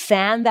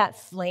fan that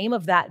flame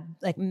of that,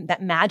 like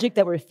that magic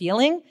that we're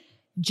feeling,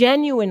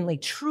 genuinely,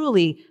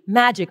 truly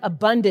magic,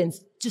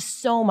 abundance,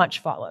 just so much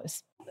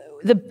follows.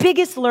 The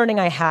biggest learning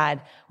I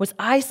had was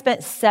I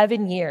spent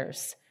 7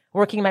 years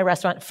working in my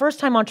restaurant,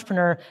 first-time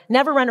entrepreneur,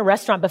 never run a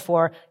restaurant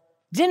before,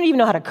 didn't even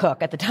know how to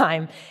cook at the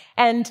time.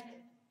 And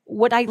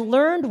what I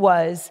learned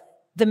was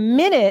the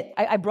minute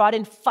I brought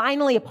in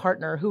finally a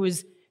partner who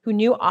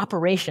knew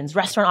operations,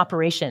 restaurant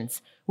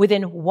operations,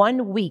 within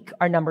 1 week,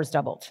 our numbers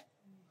doubled.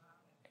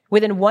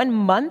 Within 1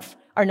 month,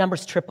 our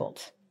numbers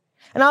tripled.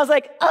 And I was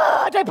like,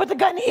 do I put the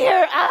gun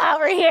here?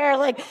 Over here.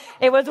 Like,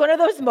 it was one of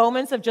those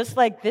moments of just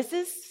like, this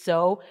is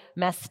so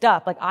messed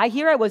up. Like, I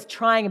was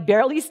trying,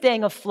 barely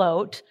staying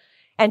afloat,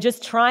 and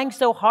just trying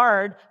so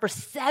hard for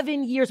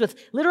 7 years with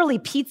literally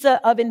pizza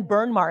oven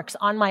burn marks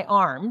on my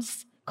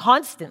arms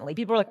constantly.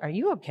 People were like, are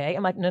you okay?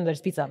 I'm like, no,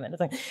 there's pizza oven. It's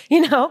like,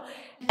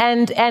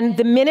 And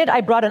the minute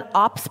I brought an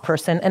ops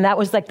person, and that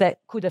was like the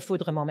coup de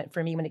foudre moment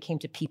for me when it came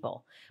to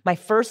people. My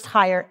first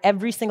hire,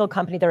 every single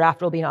company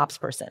thereafter will be an ops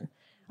person.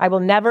 I will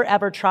never,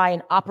 ever try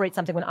and operate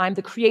something when I'm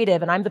the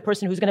creative and I'm the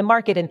person who's going to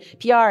market and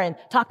PR and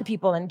talk to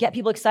people and get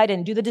people excited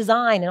and do the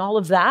design and all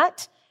of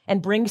that,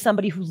 and bring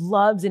somebody who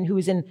loves and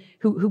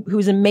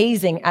who's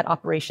amazing at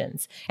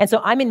operations. And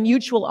so I'm in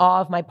mutual awe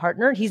of my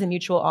partner. He's in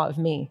mutual awe of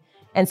me.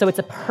 And so it's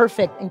a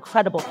perfect,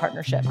 incredible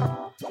partnership.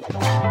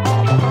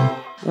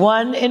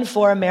 1 in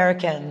 4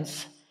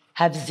 Americans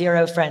have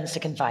 0 friends to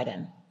confide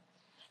in.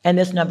 And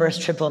this number has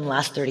tripled in the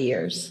last 30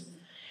 years.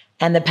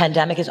 And the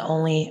pandemic has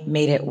only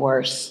made it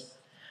worse.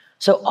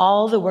 So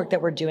all the work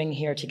that we're doing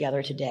here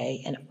together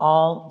today and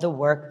all the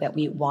work that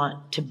we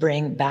want to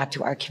bring back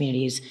to our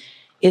communities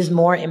is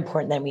more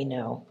important than we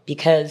know,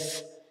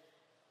 because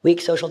weak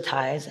social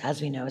ties,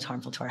 as we know, is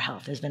harmful to our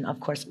health. There's been, of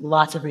course,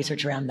 lots of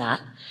research around that.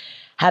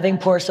 Having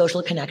poor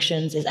social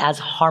connections is as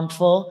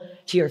harmful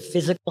to your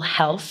physical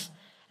health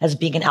as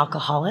being an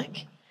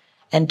alcoholic,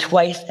 and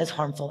twice as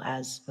harmful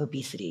as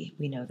obesity.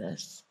 We know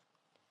this.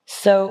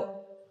 So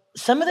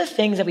some of the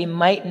things that we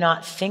might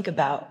not think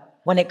about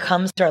when it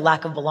comes to our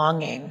lack of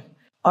belonging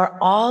are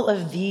all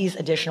of these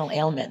additional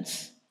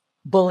ailments: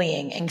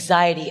 bullying,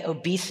 anxiety,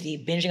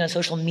 obesity, binging on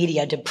social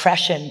media,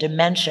 depression,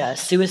 dementia,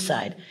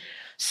 suicide.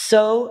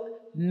 So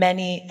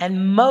many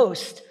and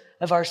most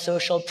of our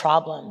social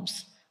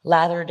problems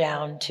lather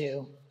down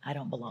to, I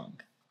don't belong.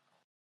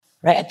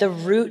 Right? At the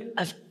root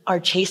of our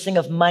chasing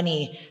of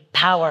money,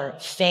 power,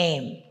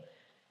 fame,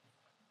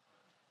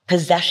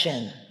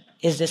 possession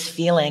is this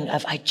feeling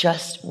of, I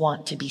just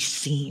want to be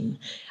seen.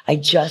 I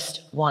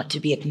just want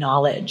to be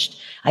acknowledged.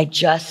 I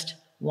just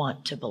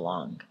want to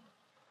belong.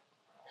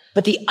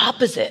 But the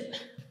opposite,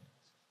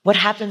 what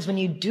happens when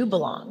you do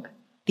belong?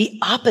 The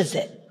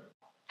opposite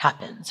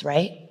happens,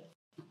 right?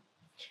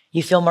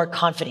 You feel more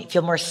confident,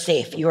 feel more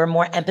safe, you are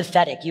more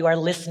empathetic, you are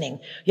listening.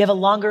 You have a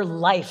longer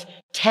life,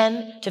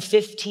 10 to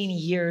 15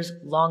 years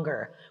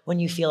longer when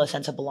you feel a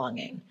sense of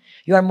belonging.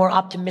 You are more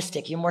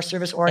optimistic, you're more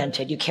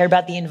service-oriented, you care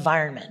about the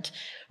environment,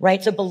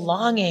 right? So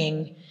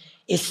belonging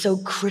is so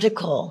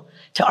critical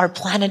to our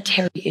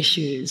planetary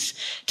issues,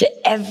 to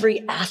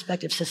every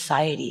aspect of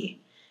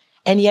society.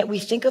 And yet we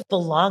think of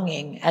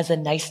belonging as a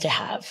nice to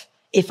have.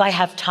 If I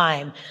have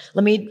time,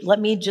 let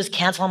me just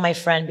cancel on my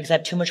friend because I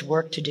have too much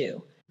work to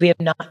do. We have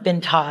not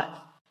been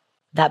taught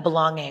that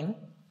belonging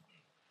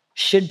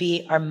should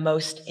be our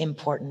most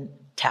important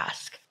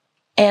task.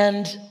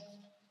 And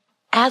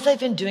as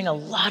I've been doing a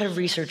lot of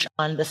research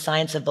on the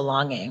science of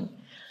belonging,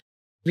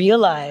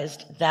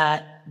 realized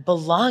that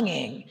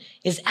belonging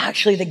is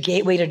actually the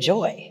gateway to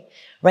joy,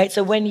 right?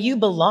 So when you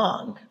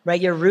belong,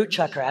 right, your root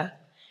chakra,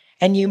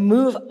 and you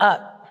move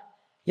up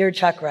your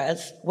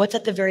chakras, what's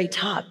at the very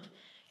top?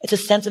 It's a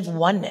sense of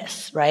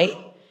oneness, right?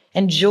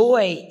 And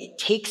joy, it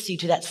takes you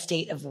to that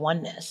state of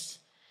oneness.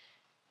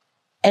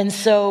 And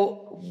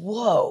so,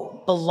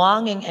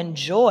 belonging and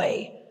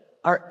joy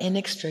are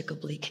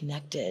inextricably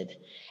connected.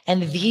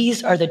 And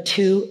these are the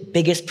 2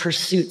 biggest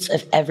pursuits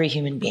of every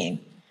human being,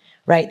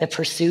 right? The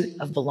pursuit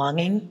of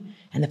belonging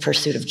and the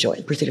pursuit of joy,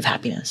 the pursuit of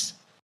happiness.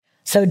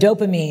 So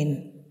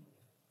dopamine,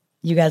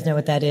 you guys know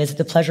what that is,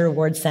 the pleasure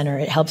reward center.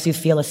 It helps you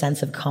feel a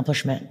sense of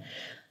accomplishment.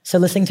 So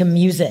listening to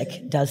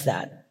music does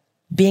that.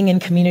 Being in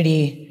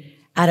community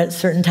at a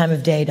certain time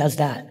of day does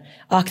that.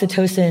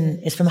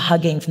 Oxytocin is from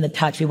hugging, from the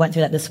touch. We went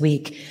through that this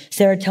week.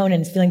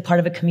 Serotonin is feeling part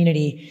of a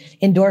community.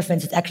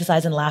 Endorphins, it's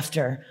exercise and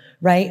laughter,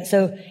 right?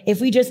 So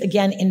if we just,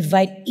 again,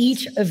 invite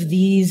each of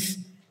these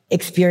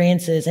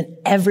experiences in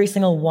every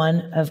single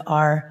one of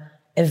our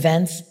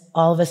events,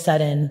 all of a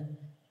sudden,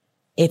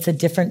 it's a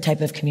different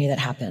type of community that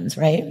happens,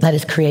 right? That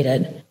is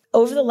created.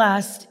 Over the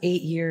last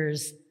 8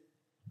 years,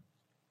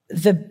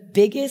 the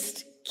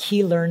biggest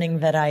key learning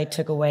that I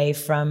took away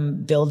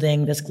from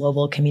building this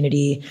global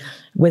community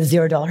with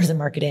 $0 in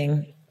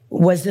marketing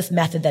was this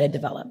method that I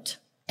developed.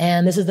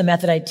 And this is the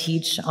method I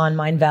teach on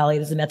Mind Valley.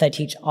 This is the method I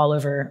teach all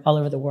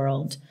over the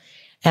world.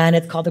 And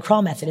it's called the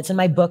crawl method. It's in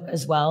my book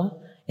as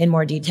well in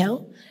more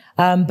detail.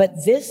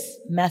 But this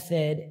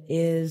method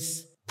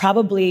is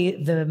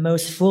probably the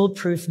most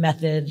foolproof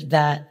method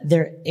that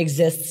there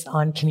exists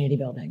on community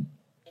building.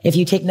 If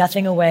you take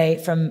nothing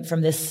away from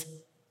this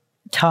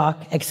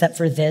talk except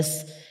for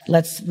this,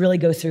 let's really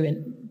go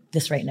through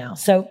this right now.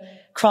 So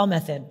crawl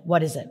method,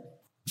 what is it?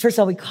 First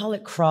of all, we call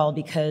it crawl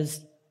because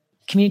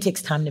community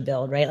takes time to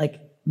build, right? Like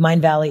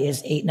Mind Valley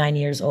is 8-9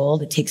 years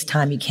old. It takes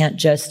time. You can't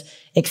just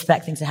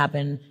expect things to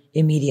happen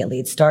immediately.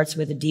 It starts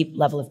with a deep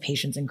level of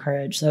patience and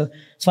courage. So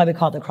that's why we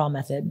call it the crawl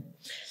method.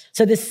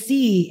 So the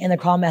C in the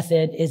crawl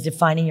method is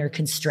defining your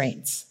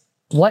constraints.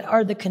 What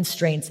are the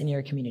constraints in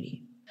your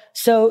community?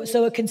 So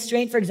a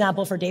constraint, for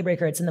example, for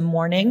Daybreaker, it's in the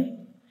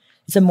morning.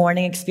 It's a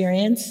morning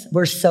experience.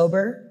 We're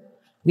sober.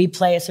 We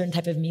play a certain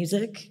type of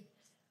music,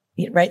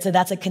 right? So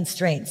that's a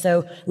constraint.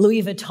 So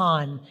Louis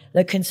Vuitton,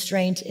 the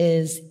constraint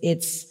is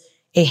it's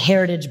a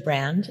heritage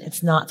brand.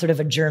 It's not sort of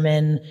a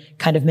German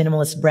kind of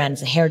minimalist brand.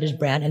 It's a heritage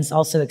brand, and it's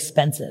also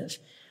expensive.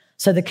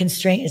 So the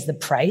constraint is the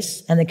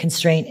price, and the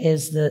constraint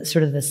is the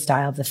sort of the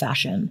style of the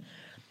fashion.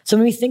 So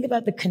when we think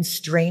about the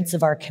constraints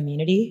of our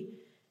community,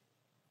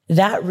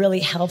 that really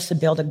helps to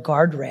build a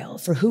guardrail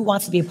for who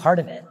wants to be a part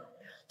of it.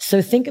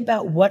 So think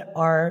about what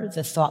are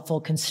the thoughtful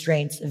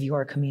constraints of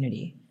your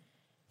community.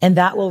 And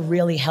that will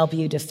really help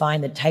you define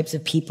the types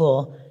of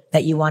people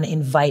that you want to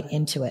invite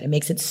into it. It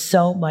makes it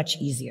so much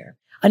easier.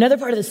 Another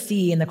part of the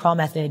C in the crawl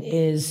method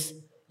is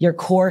your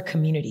core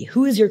community.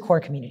 Who is your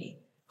core community?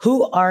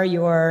 Who are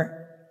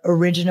your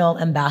original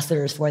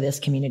ambassadors for this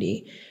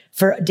community?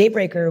 For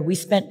Daybreaker, we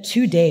spent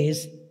 2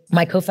 days,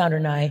 my co-founder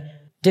and I,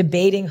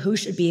 debating who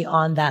should be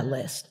on that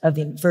list of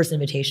the first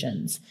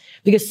invitations.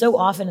 Because so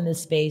often in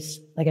this space,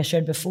 like I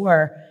shared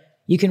before,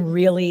 you can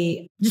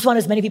really just want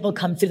as many people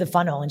come through the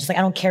funnel and just like,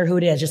 I don't care who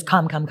it is, just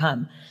come.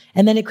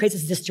 And then it creates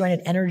this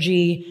disjointed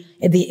energy.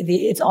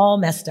 It's all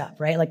messed up,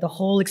 right? Like the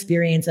whole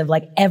experience of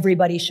like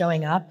everybody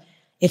showing up,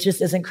 it just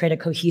doesn't create a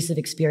cohesive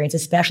experience,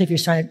 especially if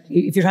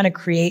you're trying to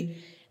create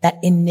that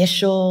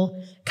initial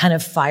kind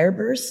of fire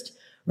burst,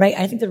 right?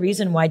 I think the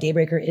reason why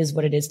Daybreaker is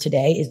what it is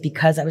today is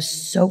because I was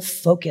so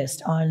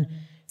focused on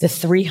the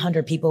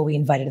 300 people we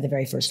invited to the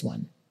very first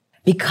one.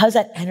 Because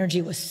that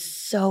energy was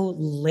so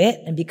lit,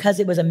 and because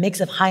it was a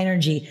mix of high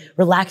energy,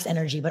 relaxed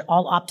energy, but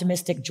all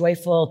optimistic,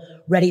 joyful,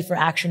 ready for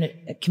action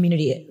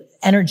community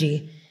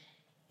energy,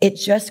 it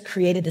just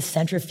created the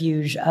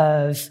centrifuge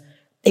of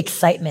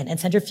excitement and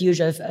centrifuge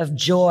of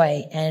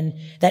joy, and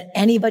that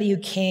anybody who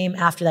came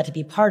after that to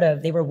be part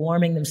of, they were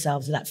warming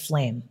themselves to that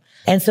flame.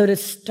 And so to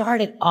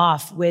start it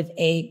off with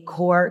a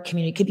core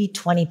community, it could be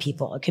 20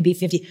 people, it could be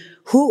 50.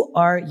 Who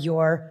are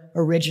your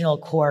original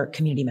core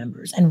community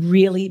members? And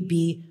really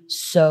be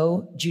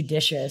so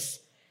judicious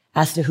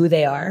as to who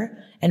they are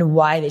and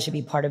why they should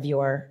be part of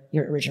your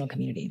original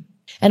community.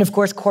 And of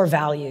course, core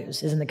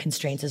values is in the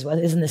constraints as well,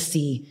 is in the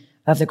C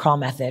of the crawl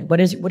method. What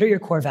are your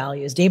core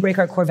values? Daybreaker,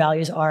 our core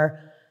values are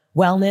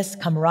wellness,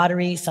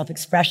 camaraderie,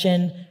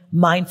 self-expression,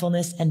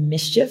 mindfulness, and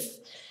mischief.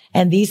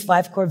 And these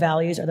 5 core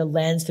values are the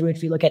lens through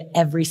which we look at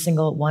every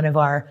single one of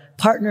our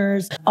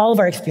partners, all of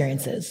our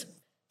experiences.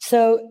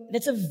 So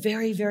that's a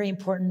very, very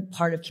important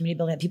part of community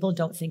building that people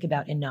don't think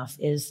about enough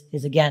is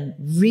again,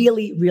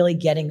 really, really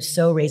getting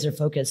so razor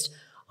focused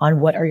on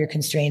what are your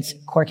constraints,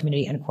 core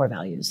community, and core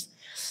values.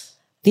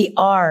 The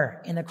R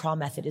in the crawl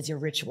method is your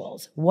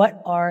rituals. What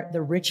are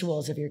the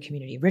rituals of your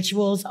community?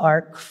 Rituals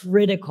are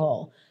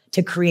critical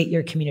to create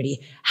your community.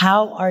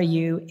 How are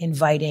you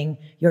inviting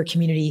your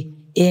community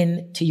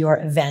into your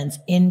events,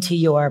 into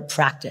your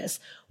practice?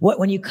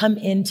 When you come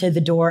into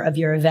the door of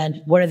your event,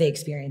 what are they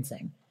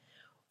experiencing?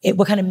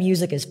 What kind of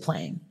music is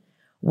playing?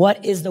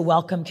 What is the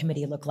welcome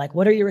committee look like?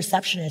 What are your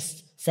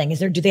receptionists saying?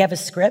 Do they have a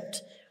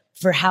script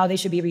for how they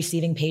should be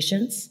receiving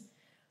patients?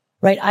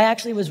 Right? I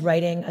actually was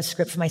writing a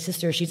script for my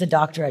sister. She's a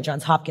doctor at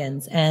Johns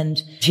Hopkins,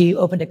 and she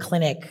opened a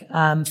clinic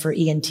for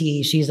ENT.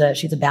 She's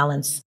a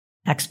balance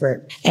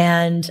expert.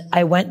 And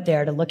I went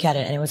there to look at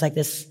it, and it was like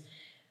this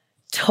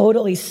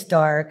totally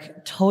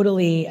stark,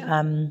 totally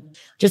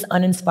just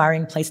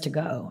uninspiring place to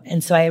go.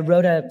 And so I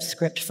wrote a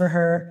script for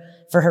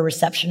her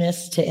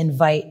receptionist to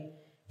invite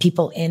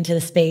people into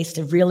the space,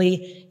 to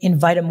really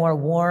invite a more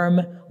warm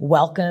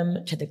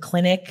welcome to the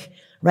clinic,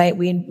 right?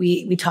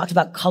 We talked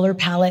about color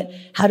palette,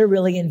 how to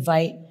really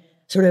invite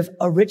sort of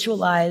a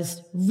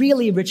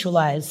really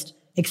ritualized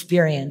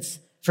experience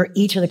for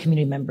each of the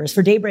community members.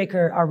 For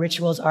Daybreaker, our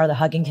rituals are the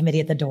hugging committee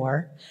at the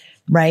door,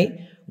 right?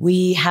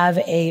 We have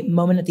a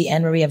moment at the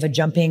end where we have a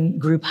jumping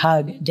group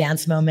hug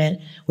dance moment.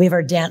 We have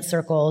our dance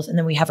circles, and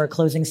then we have our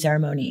closing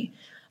ceremony,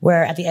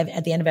 where at the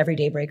end of every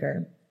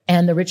Daybreaker.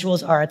 And the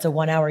rituals are, it's a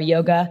 1-hour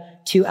yoga,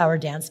 2-hour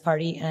dance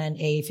party, and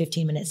a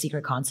 15-minute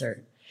secret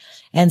concert.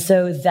 And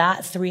so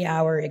that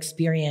 3-hour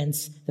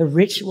experience, the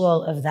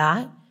ritual of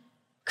that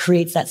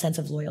creates that sense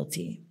of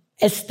loyalty.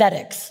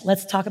 Aesthetics.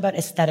 Let's talk about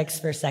aesthetics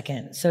for a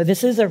second. So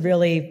this is a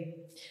really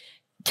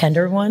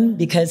tender one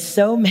because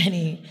so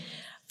many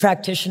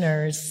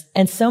practitioners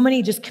and so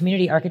many just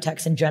community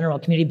architects in general,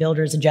 community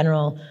builders in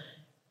general,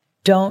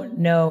 don't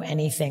know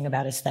anything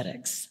about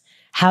aesthetics.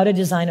 How to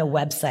design a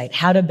website,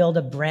 how to build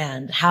a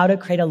brand, how to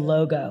create a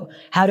logo,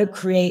 how to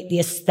create the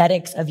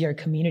aesthetics of your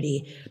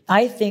community.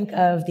 I think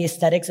of the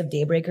aesthetics of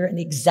Daybreaker in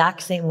the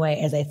exact same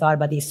way as I thought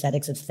about the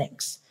aesthetics of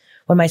THINX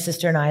when my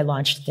sister and I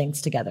launched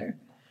THINX together.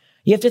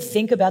 You have to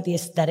think about the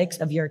aesthetics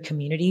of your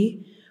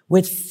community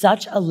with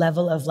such a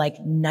level of like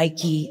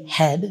Nike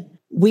head.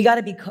 We got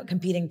to be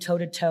competing toe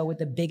to toe with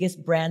the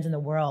biggest brands in the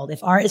world.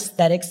 If our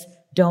aesthetics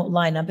don't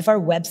line up, if our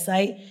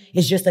website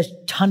is just a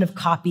ton of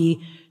copy,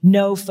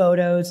 no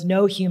photos,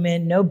 no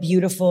human, no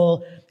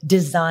beautiful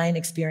design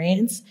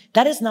experience,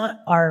 that is not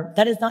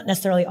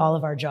necessarily all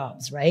of our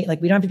jobs, right? Like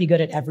we don't have to be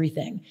good at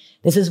everything.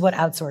 This is what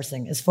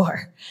outsourcing is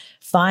for.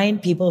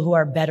 Find people who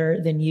are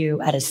better than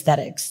you at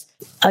aesthetics.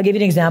 I'll give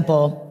you an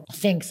example.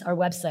 THINX, our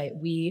website,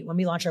 when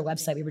we launched our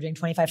website, we were doing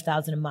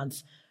 $25,000 a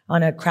month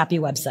on a crappy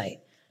website,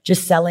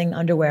 just selling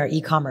underwear,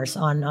 e-commerce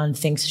on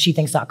THINX,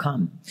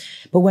 shethinks.com.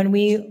 But when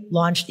we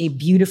launched a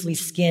beautifully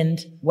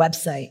skinned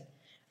website,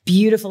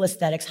 beautiful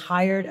aesthetics,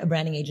 hired a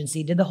branding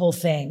agency, did the whole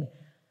thing,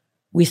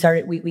 we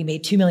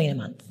made $2 million a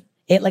month.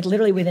 It like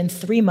literally within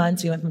 3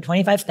 months, we went from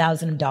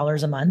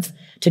 $25,000 a month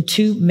to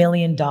 $2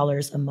 million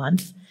a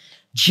month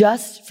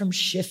just from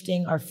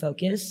shifting our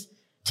focus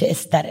to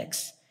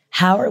aesthetics.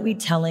 How are we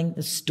telling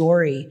the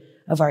story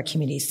of our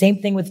community?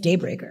 Same thing with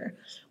Daybreaker.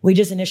 We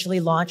just initially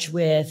launched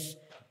with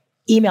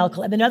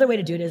another way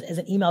to do it is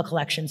an email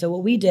collection. So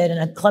what we did,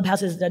 and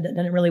Clubhouse has done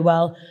it really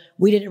well,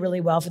 we did it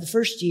really well. For the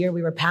first year,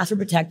 we were password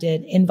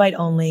protected, invite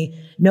only,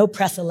 no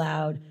press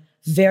allowed,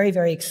 very,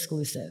 very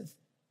exclusive.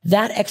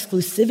 That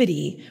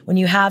exclusivity, when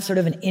you have sort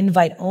of an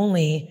invite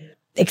only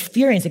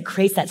experience, it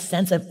creates that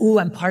sense of, ooh,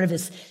 I'm part of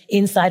this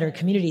insider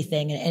community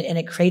thing, and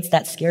it creates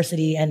that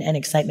scarcity and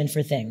excitement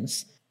for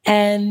things.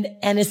 And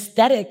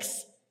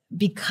aesthetics,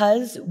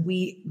 because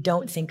we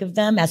don't think of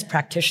them as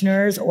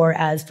practitioners or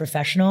as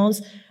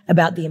professionals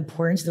about the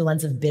importance of the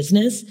lens of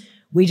business,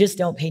 we just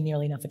don't pay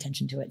nearly enough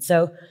attention to it.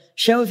 So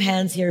show of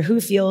hands here,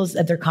 who feels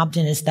that they're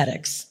competent in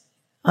aesthetics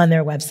on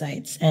their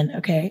websites? And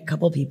okay, a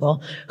couple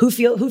people. Who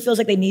feels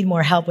like they need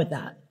more help with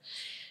that?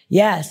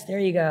 Yes, there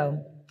you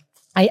go.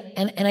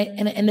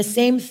 And the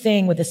same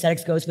thing with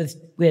aesthetics goes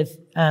with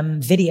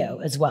video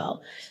as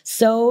well.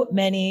 So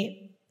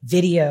many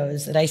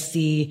videos that I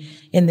see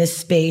in this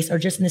space or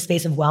just in the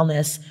space of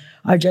wellness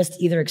are just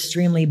either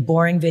extremely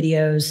boring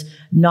videos,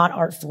 not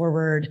art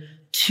forward,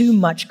 too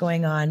much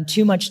going on,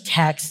 too much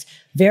text,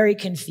 very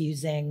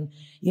confusing,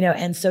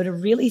 and so to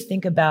really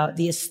think about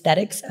the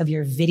aesthetics of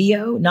your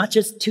video, not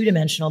just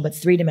 2-dimensional, but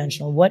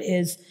 3-dimensional. What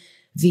is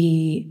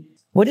the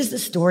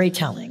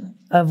storytelling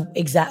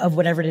of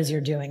whatever it is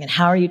you're doing, and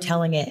how are you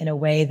telling it in a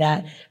way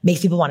that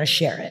makes people want to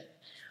share it,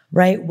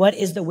 right? What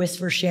is the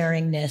whisper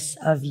sharingness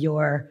of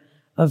your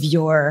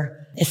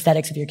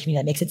aesthetics of your community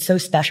that makes it so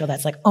special?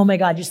 That's like, oh my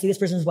God, you see this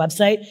person's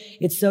website?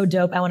 It's so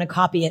dope. I want to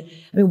copy it.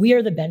 I mean, we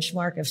are the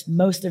benchmark of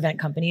most event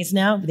companies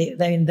now.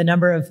 The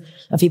number of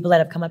people that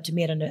have come up to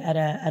me at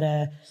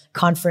a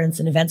conference,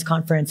 an events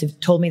conference, have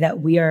told me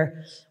that we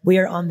are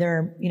on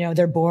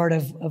their board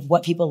of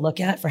what people look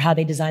at for how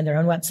they design their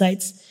own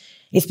websites.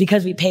 It's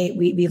because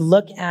we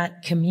look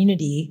at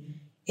community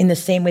in the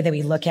same way that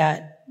we look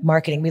at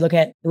marketing. We look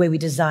at the way we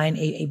design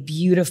a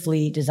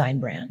beautifully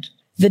designed brand.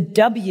 The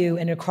W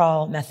in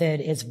Agrawal method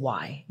is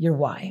why. Your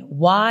why.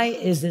 Why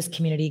is this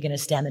community going to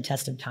stand the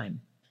test of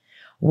time?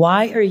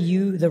 Why are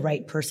you the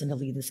right person to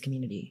lead this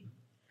community?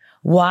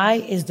 Why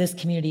is this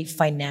community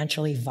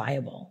financially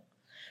viable?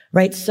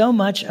 Right? So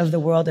much of the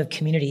world of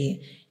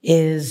community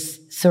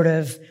is sort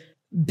of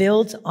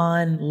built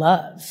on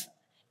love.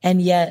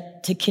 And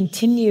yet to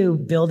continue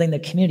building the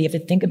community, you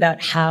have to think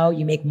about how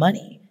you make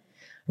money.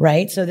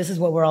 Right? So this is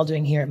what we're all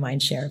doing here at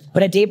Mindshare.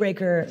 But at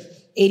Daybreaker,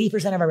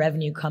 80% of our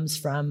revenue comes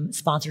from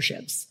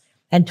sponsorships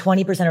and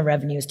 20% of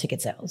revenue is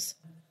ticket sales.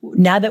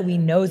 Now that we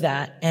know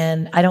that,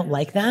 and I don't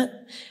like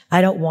that,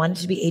 I don't want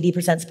it to be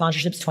 80%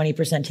 sponsorships,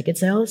 20% ticket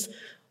sales,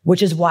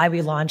 which is why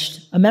we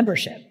launched a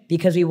membership,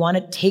 because we want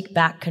to take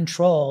back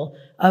control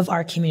of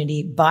our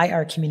community, by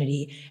our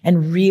community,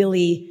 and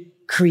really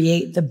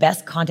create the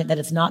best content that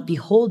is not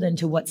beholden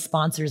to what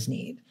sponsors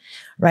need,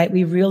 right?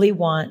 We really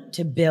want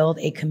to build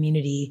a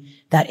community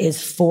that is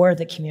for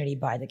the community,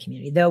 by the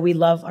community. Though we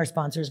love our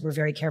sponsors, we're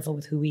very careful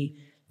with who we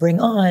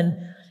bring on,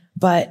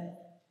 but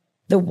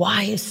the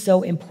why is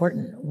so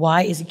important.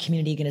 Why is a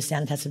community going to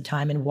stand the test of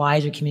time, and why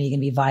is your community going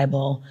to be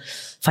viable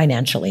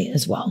financially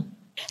as well?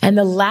 And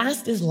the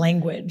last is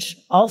language,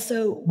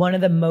 also one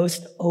of the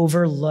most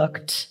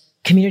overlooked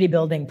community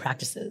building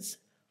practices.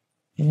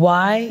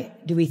 Why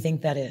do we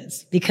think that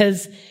is?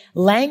 Because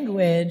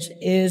language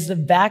is the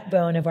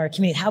backbone of our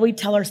community, how we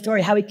tell our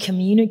story, how we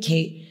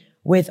communicate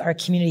with our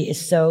community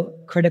is so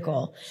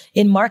critical.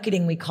 In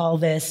marketing, we call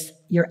this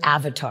your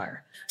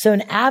avatar. So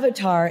an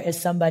avatar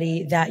is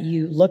somebody that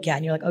you look at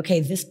and you're like, okay,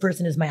 this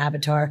person is my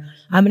avatar.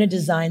 I'm going to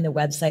design the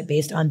website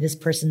based on this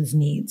person's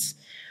needs.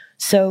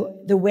 So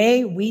the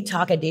way we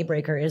talk at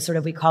Daybreaker is sort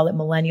of, we call it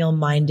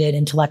millennial-minded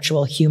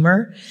intellectual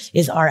humor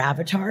is our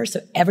avatar.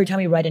 So every time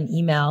we write an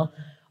email,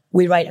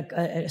 we write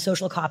a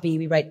social copy,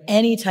 we write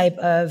any type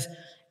of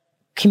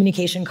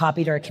communication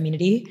copy to our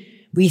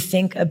community, we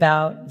think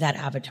about that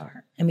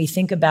avatar. And we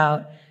think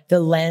about the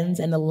lens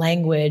and the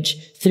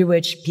language through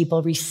which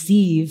people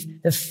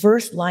receive. The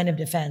first line of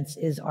defense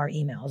is our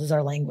emails, is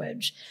our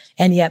language.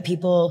 And yet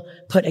people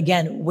put,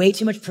 again, way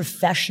too much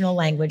professional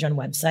language on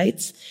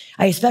websites.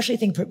 I especially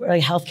think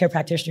healthcare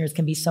practitioners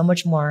can be so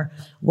much more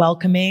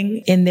welcoming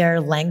in their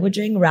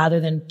languaging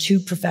rather than too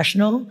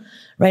professional,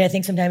 right? I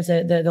think sometimes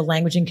the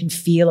languaging can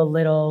feel a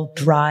little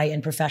dry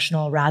and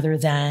professional rather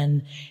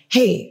than,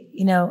 hey,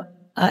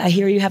 I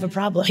hear you have a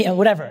problem,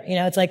 whatever.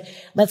 It's like,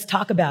 let's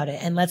talk about it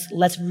and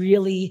let's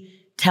really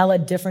tell a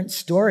different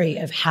story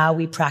of how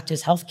we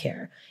practice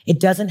healthcare. It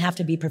doesn't have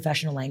to be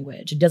professional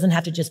language. It doesn't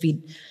have to just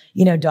be,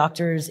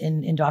 doctors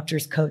in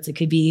doctors' coats. It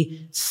could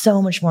be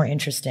so much more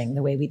interesting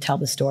the way we tell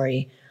the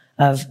story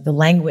of the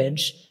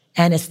language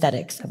and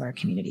aesthetics of our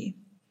community.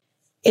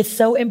 It's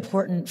so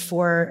important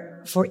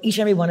for each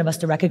and every one of us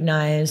to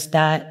recognize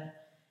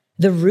that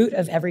the root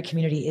of every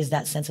community is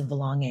that sense of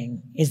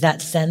belonging, is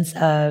that sense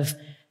of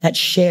that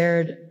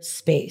shared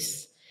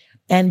space.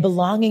 And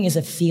belonging is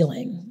a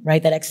feeling,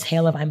 right? That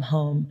exhale of I'm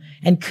home.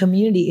 And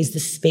community is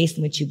the space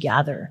in which you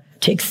gather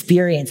to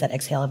experience that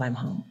exhale of I'm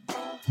home.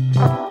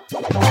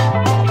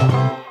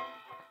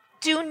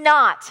 Do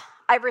not,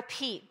 I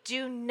repeat,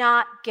 do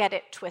not get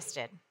it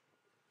twisted.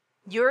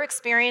 Your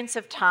experience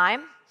of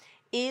time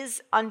is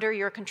under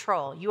your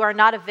control. You are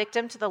not a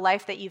victim to the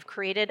life that you've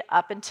created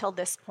up until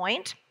this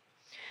point.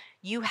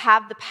 You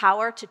have the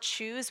power to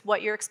choose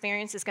what your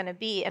experience is going to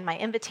be. And my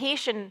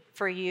invitation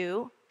for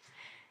you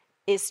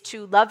is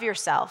to love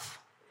yourself.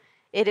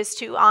 It is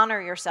to honor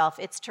yourself.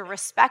 It's to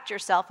respect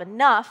yourself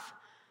enough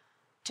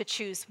to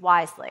choose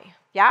wisely.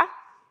 Yeah?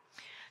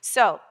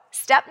 So,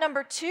 step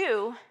number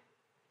 2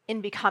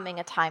 in becoming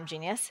a time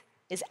genius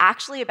is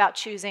actually about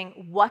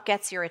choosing what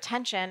gets your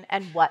attention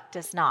and what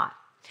does not.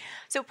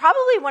 So,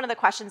 probably one of the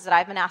questions that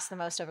I've been asked the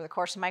most over the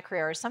course of my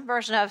career is some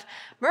version of,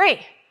 Marie,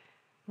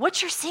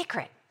 what's your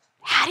secret?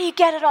 How do you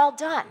get it all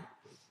done?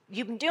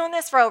 You've been doing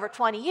this for over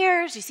 20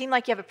 years. You seem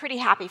like you have a pretty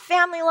happy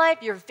family life.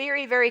 You're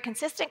very, very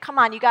consistent. Come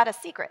on, you got a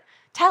secret.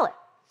 Tell it.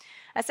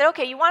 I said,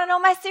 okay, you want to know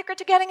my secret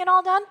to getting it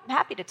all done? I'm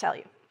happy to tell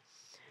you.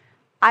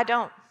 I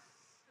don't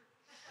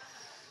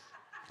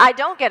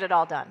get it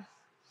all done.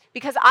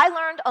 Because I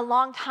learned a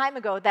long time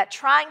ago that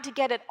trying to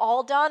get it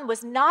all done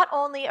was not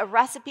only a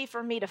recipe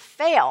for me to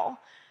fail,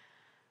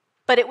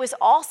 but it was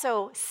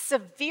also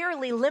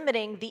severely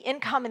limiting the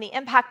income and the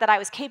impact that I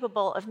was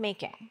capable of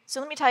making. So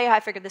let me tell you how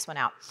I figured this one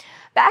out.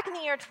 Back in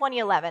the year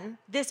 2011,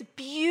 this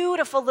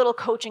beautiful little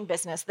coaching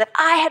business that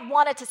I had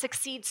wanted to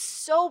succeed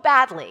so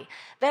badly,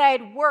 that I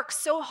had worked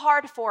so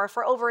hard for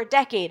over a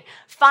decade,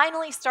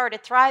 finally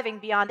started thriving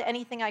beyond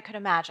anything I could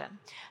imagine.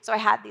 So I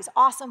had these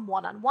awesome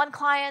one-on-one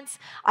clients.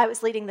 I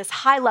was leading this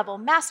high-level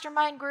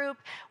mastermind group.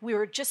 We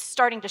were just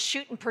starting to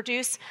shoot and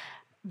produce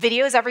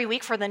videos every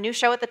week for the new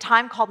show at the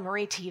time called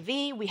Marie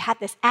TV. We had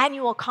this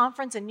annual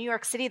conference in New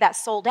York City that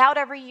sold out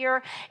every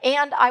year,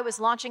 and I was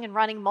launching and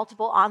running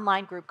multiple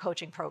online group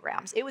coaching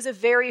programs. It was a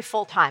very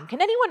full-time.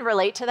 Can anyone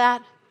relate to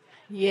that?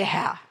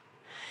 Yeah.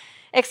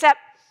 Except,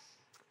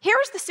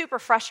 here's the super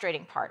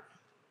frustrating part.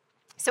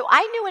 So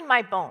I knew in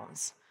my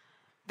bones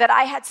that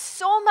I had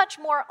so much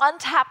more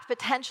untapped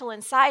potential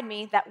inside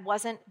me that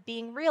wasn't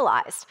being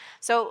realized.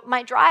 So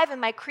my drive and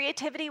my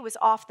creativity was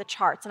off the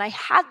charts, and I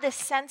had this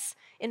sense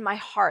in my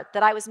heart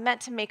that I was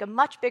meant to make a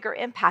much bigger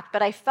impact,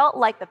 but I felt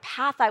like the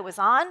path I was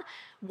on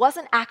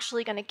wasn't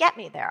actually going to get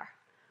me there.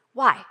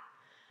 Why?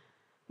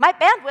 My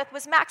bandwidth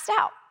was maxed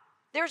out.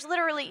 There's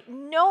literally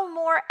no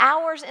more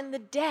hours in the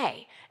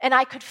day, and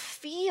I could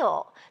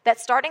feel that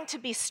starting to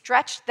be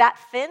stretched that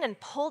thin and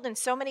pulled in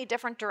so many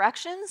different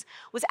directions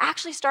was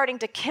actually starting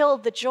to kill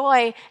the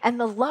joy and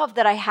the love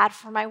that I had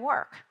for my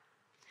work.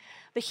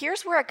 But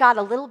here's where it got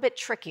a little bit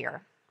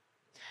trickier.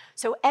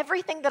 So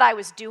everything that I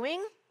was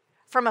doing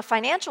from a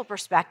financial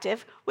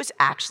perspective was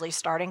actually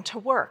starting to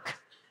work.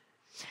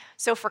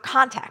 So for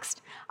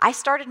context, I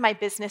started my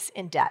business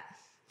in debt.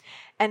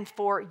 And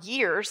for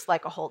years,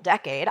 like a whole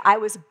decade, I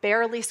was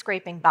barely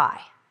scraping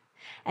by.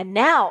 And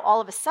now, all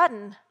of a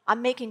sudden,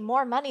 I'm making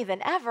more money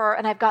than ever,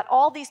 and I've got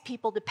all these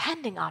people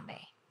depending on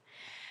me.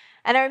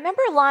 And I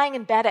remember lying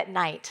in bed at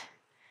night,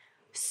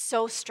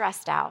 so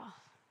stressed out,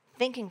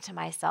 thinking to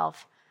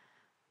myself,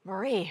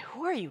 Marie,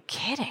 who are you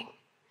kidding?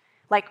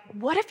 Like,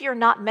 what if you're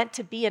not meant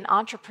to be an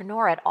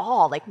entrepreneur at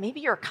all? Like, maybe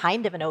you're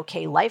kind of an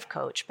okay life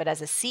coach, but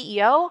as a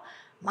CEO,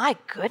 my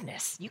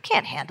goodness, you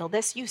can't handle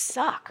this, you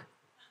suck.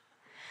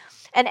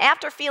 And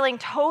after feeling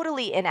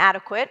totally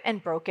inadequate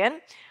and broken,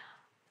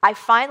 I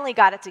finally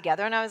got it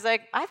together and I was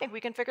like, I think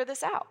we can figure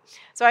this out.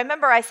 So I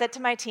remember I said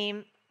to my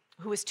team,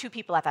 who was 2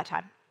 people at that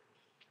time.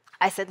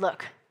 I said,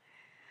 look,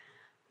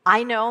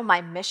 I know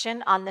my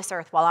mission on this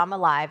earth while I'm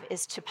alive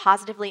is to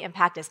positively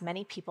impact as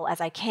many people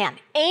as I can.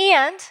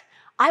 And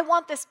I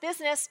want this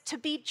business to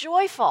be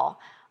joyful.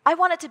 I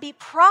want it to be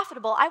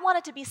profitable. I want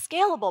it to be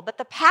scalable. But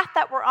the path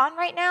that we're on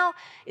right now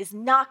is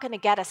not going to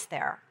get us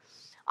there.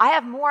 I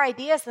have more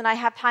ideas than I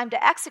have time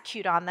to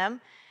execute on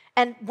them.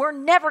 And we're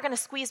never going to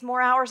squeeze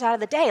more hours out of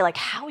the day. Like,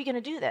 how are we going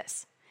to do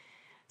this?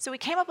 So we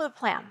came up with a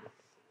plan.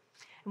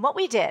 And what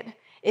we did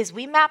is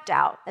we mapped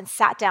out and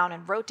sat down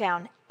and wrote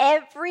down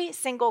every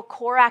single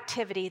core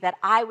activity that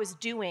I was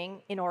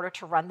doing in order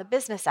to run the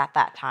business at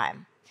that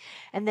time.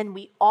 And then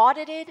we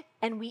audited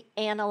and we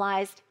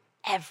analyzed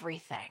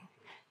everything.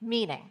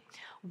 Meaning,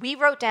 we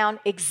wrote down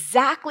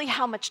exactly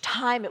how much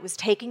time it was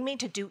taking me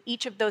to do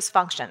each of those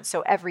functions.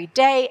 So every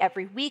day,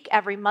 every week,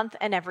 every month,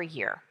 and every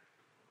year.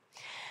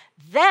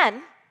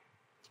 Then,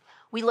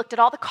 we looked at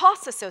all the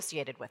costs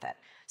associated with it.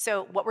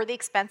 So what were the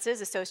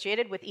expenses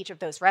associated with each of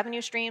those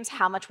revenue streams?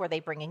 How much were they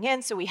bringing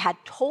in? So we had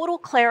total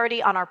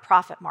clarity on our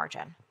profit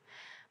margin.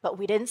 But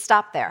we didn't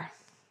stop there.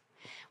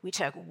 We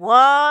took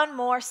one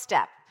more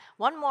step,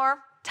 one more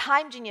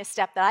time genius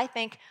step that I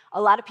think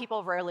a lot of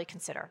people rarely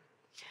consider.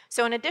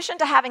 So in addition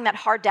to having that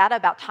hard data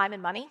about time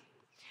and money,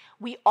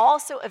 we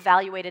also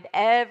evaluated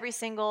every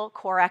single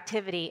core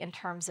activity in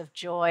terms of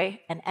joy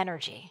and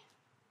energy.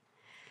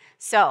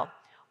 So,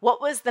 what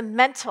was the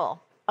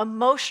mental,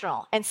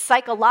 emotional, and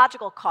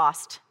psychological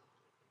cost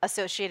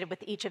associated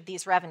with each of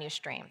these revenue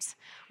streams?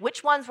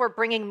 Which ones were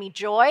bringing me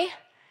joy,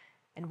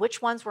 and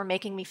which ones were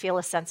making me feel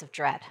a sense of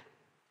dread?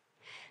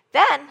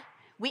 Then,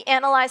 we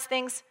analyzed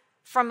things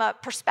from a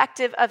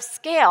perspective of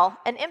scale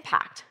and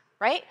impact,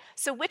 right?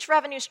 So which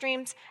revenue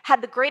streams had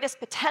the greatest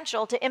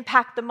potential to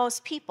impact the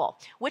most people?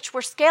 Which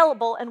were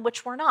scalable and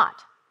which were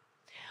not?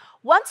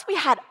 Once we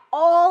had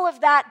all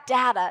of that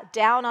data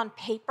down on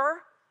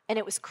paper, and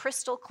it was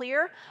crystal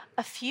clear,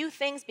 a few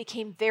things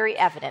became very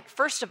evident.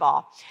 First of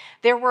all,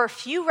 there were a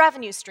few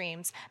revenue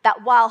streams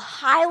that, while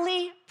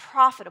highly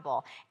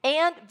profitable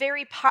and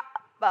very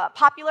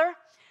popular,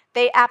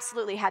 they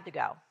absolutely had to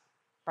go,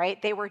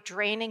 right? They were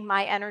draining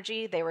my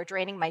energy. They were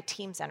draining my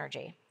team's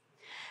energy.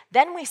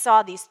 Then we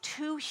saw these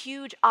 2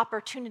 huge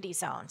opportunity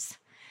zones,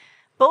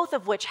 both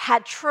of which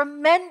had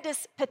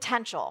tremendous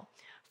potential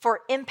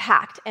for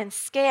impact and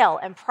scale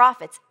and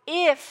profits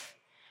if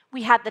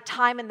we had the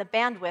time and the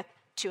bandwidth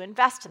to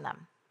invest in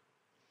them.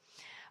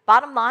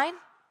 Bottom line,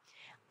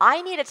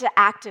 I needed to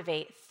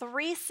activate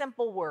 3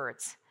 simple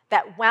words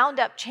that wound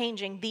up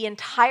changing the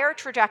entire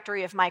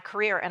trajectory of my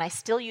career, and I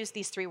still use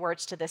these 3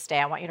 words to this day.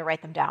 I want you to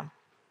write them down.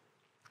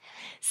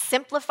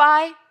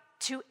 Simplify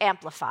to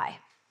amplify.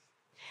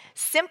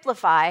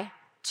 Simplify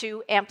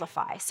to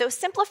amplify. So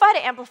simplify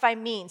to amplify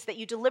means that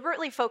you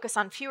deliberately focus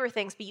on fewer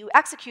things, but you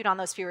execute on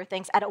those fewer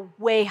things at a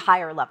way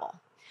higher level.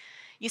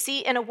 You see,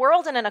 in a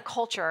world and in a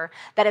culture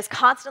that is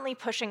constantly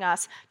pushing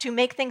us to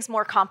make things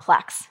more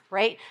complex,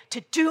 right?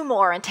 To do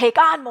more and take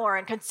on more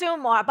and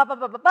consume more,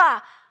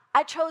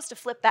 I chose to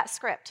flip that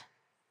script.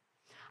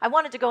 I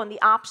wanted to go in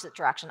the opposite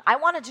direction. I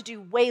wanted to do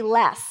way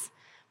less,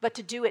 but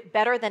to do it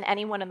better than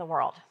anyone in the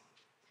world.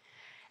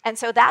 And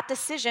so that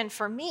decision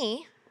for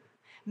me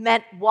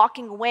meant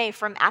walking away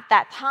from, at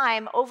that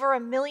time, over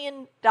 $1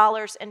 million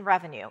in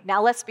revenue.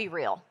 Now, let's be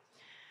real.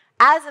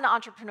 As an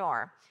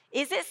entrepreneur,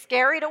 is it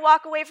scary to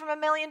walk away from $1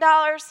 million?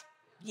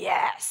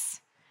 Yes.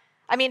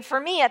 I mean, for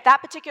me, at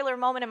that particular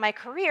moment in my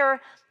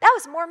career, that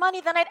was more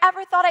money than I'd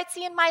ever thought I'd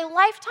see in my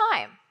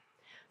lifetime.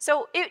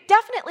 So it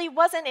definitely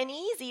wasn't an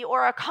easy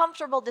or a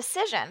comfortable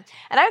decision.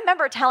 And I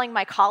remember telling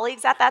my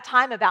colleagues at that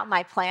time about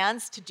my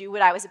plans to do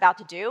what I was about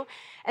to do.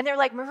 And they're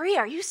like, Marie,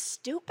 are you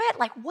stupid?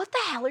 Like, what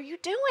the hell are you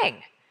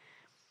doing?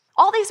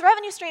 All these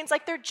revenue streams,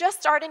 like, they're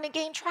just starting to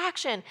gain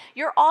traction.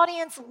 Your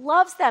audience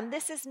loves them.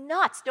 This is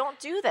nuts. Don't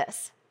do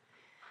this.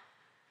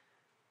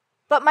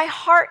 But my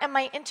heart and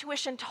my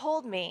intuition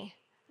told me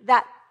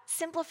that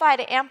simplify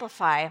to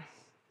amplify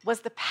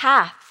was the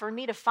path for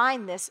me to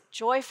find this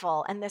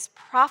joyful and this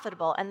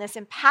profitable and this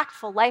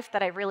impactful life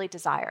that I really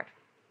desired.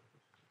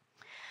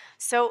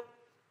 So,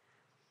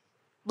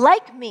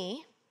 like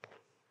me,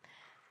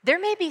 there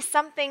may be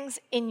some things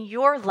in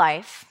your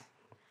life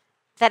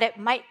that it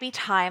might be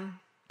time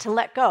to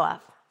let go of.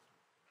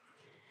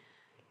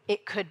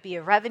 It could be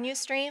a revenue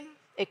stream,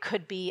 it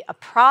could be a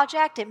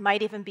project, it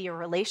might even be a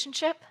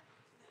relationship.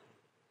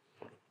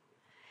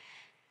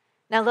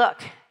 Now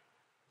look,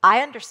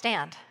 I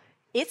understand.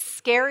 It's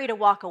scary to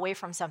walk away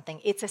from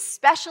something. It's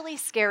especially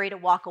scary to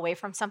walk away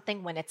from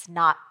something when it's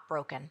not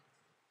broken,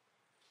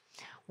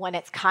 when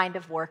it's kind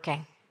of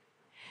working,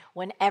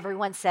 when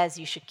everyone says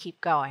you should keep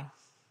going.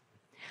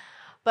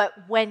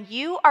 But when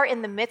you are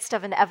in the midst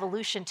of an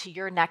evolution to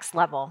your next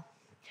level,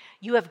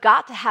 you have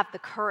got to have the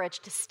courage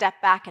to step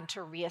back and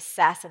to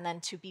reassess and then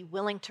to be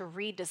willing to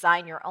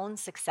redesign your own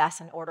success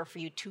in order for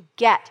you to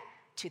get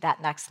to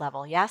that next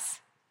level,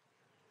 yes?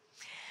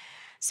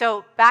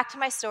 So back to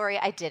my story,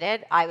 I did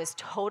it. I was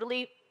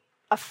totally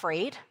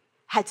afraid,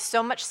 had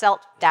so much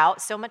self-doubt,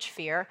 so much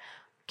fear,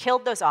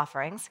 killed those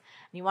offerings.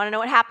 And you want to know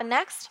what happened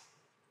next?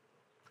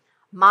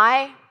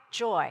 my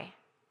joy,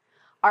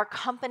 our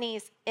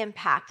company's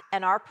impact,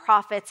 and our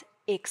profits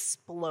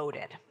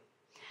exploded.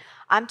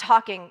 I'm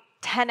talking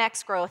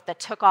 10x growth that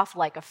took off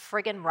like a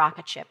friggin'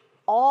 rocket ship,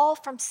 all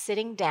from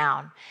sitting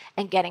down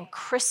and getting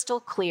crystal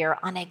clear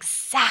on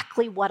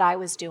exactly what I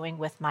was doing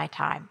with my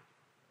time.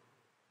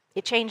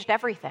 It changed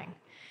everything.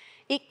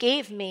 It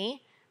gave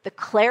me the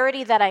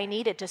clarity that I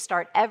needed to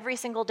start every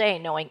single day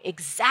knowing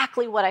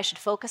exactly what I should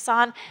focus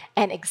on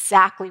and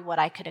exactly what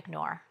I could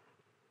ignore.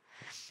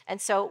 And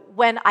so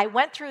when I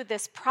went through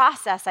this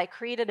process, I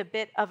created a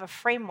bit of a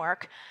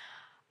framework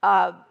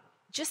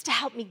just to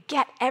help me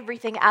get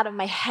everything out of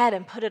my head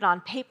and put it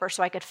on paper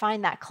so I could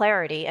find that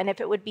clarity. And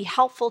if it would be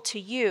helpful to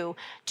you,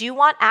 do you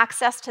want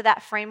access to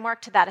that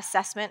framework, to that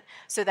assessment,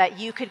 so that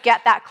you could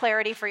get that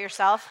clarity for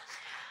yourself?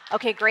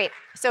 Okay, great.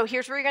 So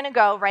here's where you're going to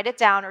go. Write it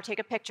down or take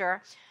a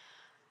picture.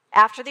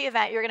 After the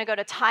event, you're going to go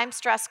to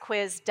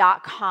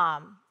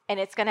timestressquiz.com, and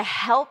it's going to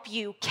help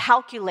you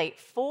calculate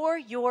for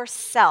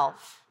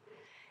yourself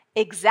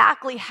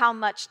exactly how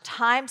much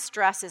time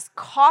stress is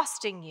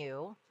costing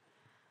you.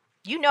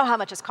 You know how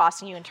much it's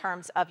costing you in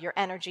terms of your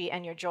energy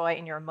and your joy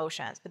and your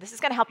emotions, but this is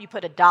going to help you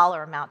put a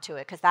dollar amount to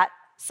it because that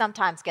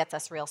sometimes gets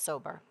us real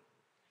sober.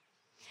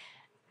 So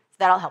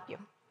that'll help you.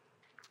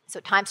 So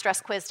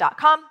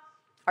timestressquiz.com.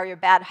 Are your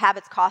bad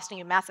habits costing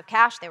you massive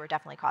cash? They were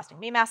definitely costing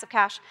me massive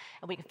cash,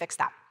 and we can fix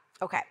that.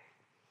 Okay.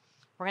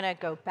 We're going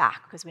to go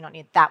back because we don't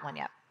need that one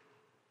yet.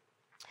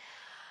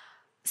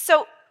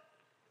 So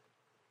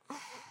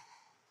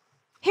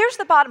here's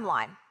the bottom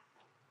line.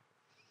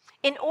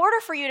 In order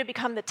for you to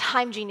become the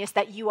time genius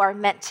that you are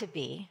meant to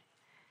be,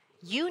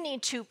 you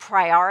need to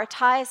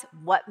prioritize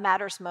what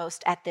matters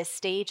most at this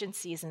stage and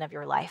season of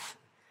your life.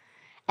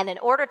 And in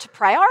order to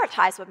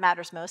prioritize what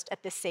matters most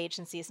at this stage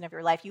and season of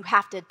your life, you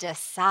have to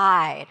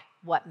decide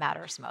what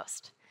matters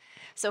most.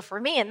 So for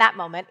me, in that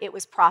moment, it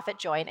was profit,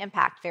 joy, and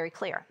impact, very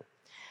clear.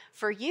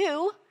 For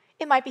you,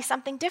 it might be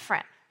something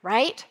different,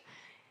 right?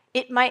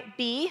 It might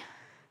be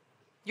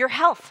your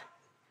health.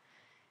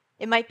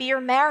 It might be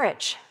your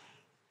marriage.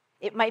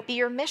 It might be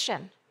your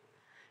mission.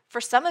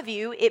 For some of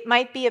you, it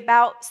might be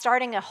about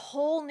starting a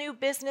whole new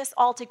business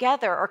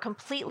altogether or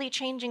completely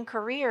changing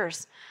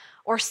careers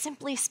or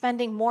simply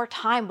spending more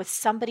time with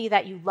somebody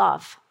that you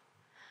love.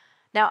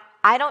 Now,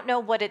 I don't know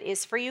what it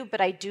is for you,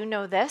 but I do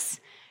know this.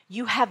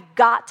 You have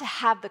got to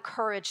have the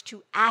courage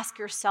to ask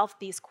yourself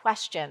these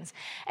questions,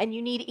 and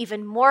you need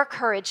even more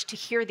courage to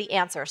hear the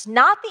answers.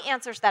 Not the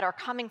answers that are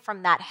coming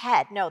from that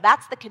head. No,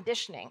 that's the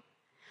conditioning.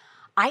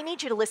 I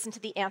need you to listen to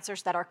the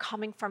answers that are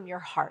coming from your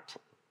heart.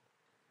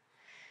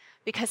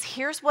 Because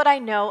here's what I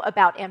know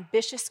about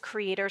ambitious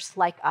creators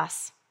like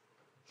us.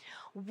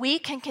 We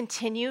can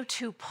continue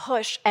to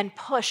push and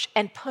push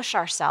and push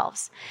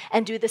ourselves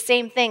and do the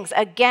same things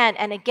again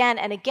and again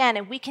and again,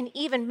 and we can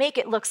even make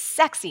it look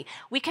sexy.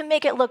 We can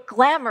make it look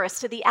glamorous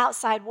to the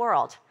outside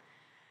world.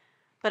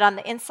 But on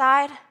the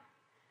inside,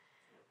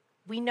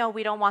 we know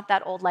we don't want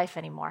that old life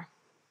anymore.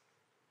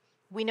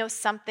 We know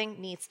something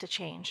needs to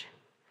change.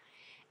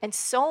 And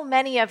so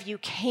many of you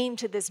came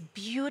to this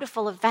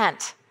beautiful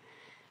event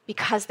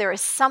because there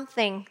is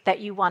something that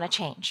you want to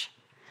change.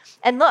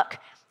 And look,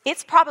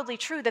 it's probably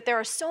true that there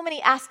are so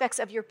many aspects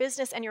of your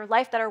business and your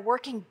life that are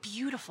working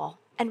beautiful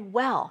and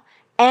well,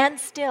 and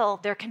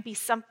still there can be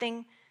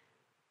something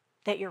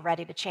that you're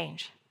ready to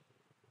change.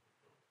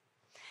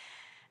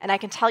 And I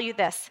can tell you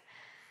this,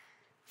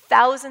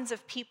 thousands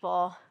of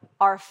people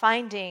are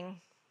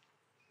finding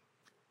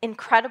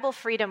incredible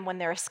freedom when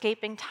they're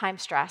escaping time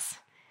stress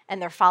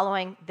and they're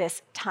following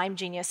this time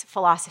genius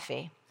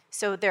philosophy.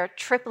 So they're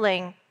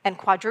tripling and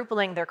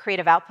quadrupling their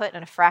creative output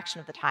in a fraction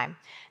of the time.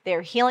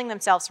 They're healing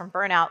themselves from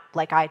burnout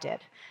like I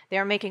did.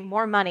 They're making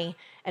more money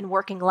and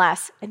working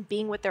less and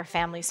being with their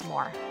families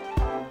more.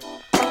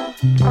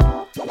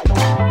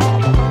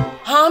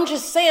 I'm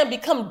just saying,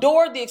 become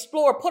Dora the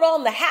Explorer, put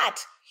on the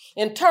hat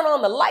and turn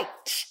on the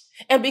light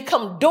and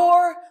become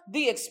Dora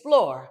the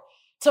Explorer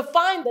to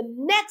find the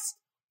next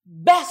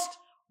best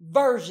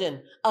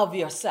version of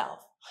yourself.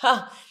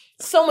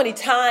 So many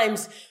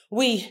times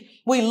we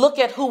look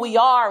at who we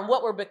are and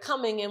what we're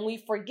becoming and we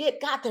forget,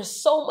 God, there's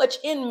so much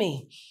in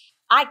me.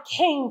 I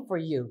came for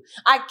you.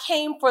 I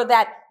came for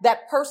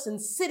that person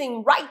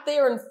sitting right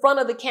there in front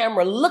of the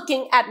camera,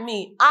 looking at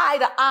me eye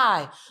to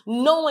eye,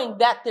 knowing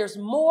that there's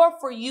more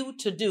for you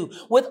to do.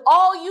 With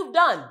all you've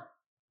done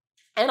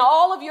and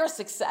all of your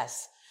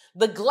success,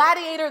 the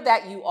gladiator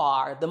that you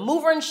are, the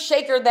mover and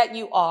shaker that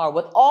you are,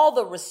 with all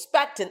the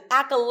respect and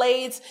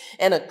accolades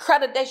and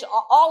accreditation,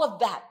 all of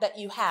that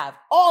you have,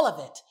 all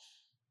of it,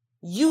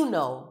 you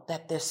know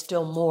that there's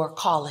still more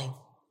calling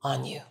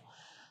on you.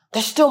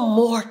 There's still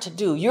more to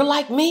do. You're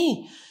like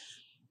me.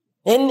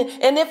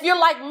 And if you're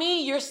like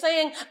me, you're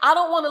saying, I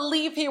don't want to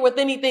leave here with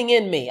anything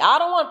in me.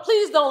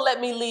 Please don't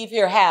let me leave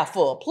here half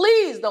full.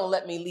 Please don't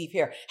let me leave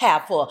here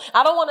half full.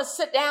 I don't want to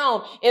sit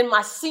down in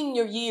my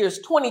senior years,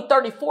 20,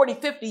 30, 40,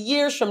 50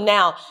 years from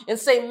now and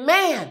say,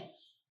 man,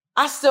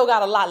 I still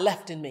got a lot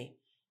left in me.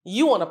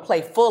 You want to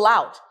play full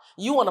out.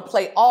 You want to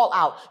play all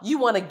out. You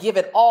want to give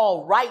it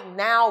all right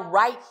now,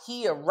 right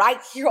here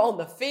on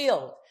the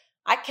field.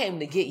 I came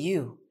to get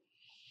you.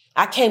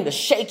 I came to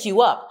shake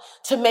you up,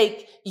 to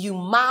make you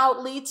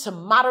mildly, to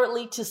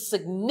moderately, to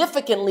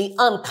significantly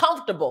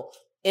uncomfortable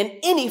in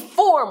any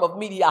form of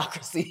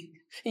mediocrity.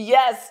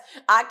 Yes,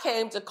 I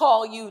came to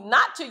call you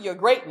not to your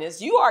greatness.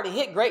 You already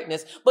hit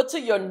greatness, but to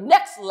your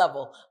next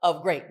level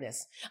of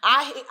greatness.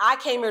 I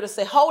came here to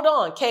say, hold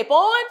on, cape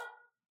on,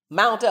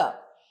 mount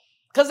up.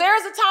 Because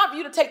there's a time for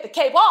you to take the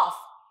cape off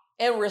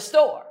and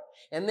restore.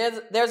 And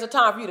there's a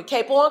time for you to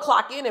cape on,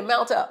 clock in, and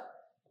mount up.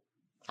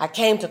 I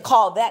came to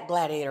call that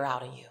gladiator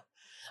out of you.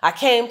 I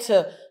came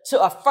to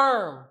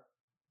affirm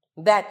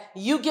that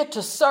you get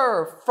to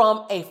serve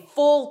from a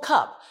full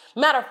cup.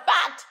 Matter of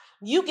fact,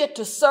 you get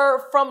to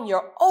serve from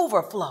your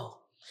overflow.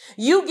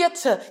 You get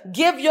to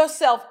give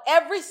yourself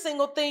every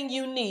single thing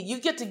you need. You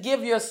get to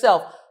give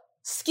yourself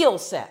skill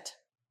set.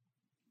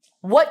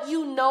 What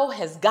you know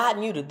has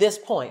gotten you to this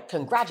point.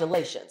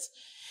 Congratulations.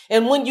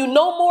 And when you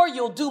know more,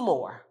 you'll do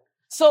more.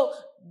 So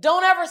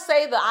don't ever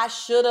say that I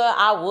shoulda,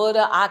 I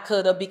woulda, I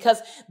coulda,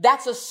 because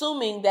that's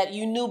assuming that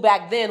you knew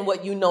back then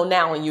what you know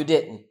now and you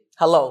didn't.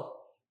 Hello.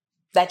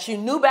 That you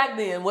knew back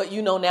then what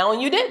you know now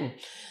and you didn't.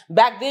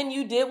 Back then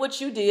you did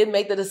what you did,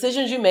 make the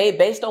decisions you made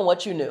based on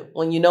what you knew.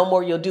 When you know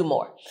more, you'll do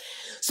more.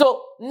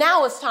 So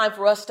now it's time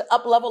for us to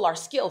up-level our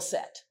skill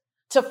set,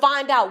 to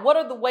find out what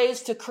are the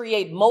ways to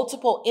create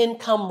multiple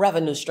income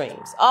revenue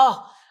streams.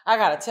 Oh, I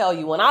got to tell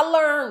you, when I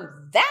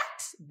learned that,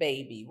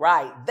 baby,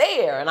 right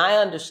there, and I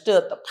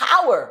understood the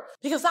power,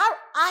 because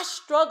I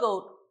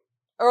struggled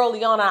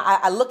early on.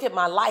 I look at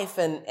my life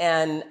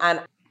and I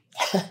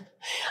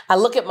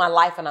look at my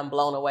life and I'm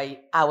blown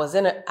away. I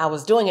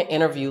was doing an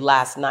interview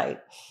last night,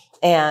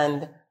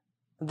 and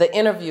the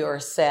interviewer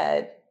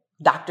said,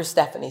 Dr.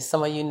 Stephanie,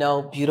 some of you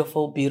know,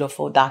 beautiful,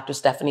 beautiful Dr.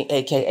 Stephanie,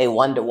 AKA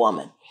Wonder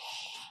Woman.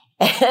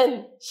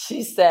 And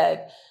she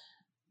said,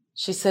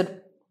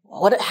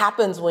 what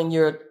happens when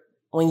you're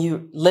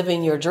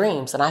living your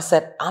dreams? And I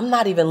said, I'm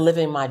not even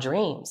living my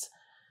dreams.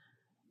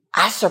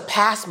 I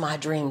surpassed my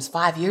dreams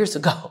 5 years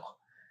ago.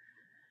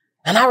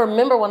 And I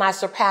remember when I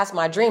surpassed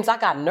my dreams, I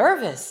got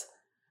nervous.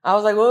 I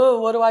was like,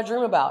 whoa, what do I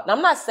dream about? And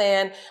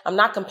I'm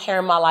not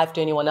comparing my life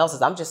to anyone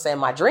else's. I'm just saying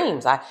my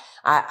dreams.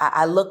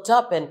 I looked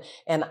up and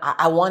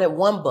I wanted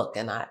one book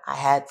and I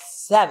had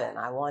 7.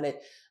 I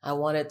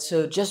wanted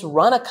to just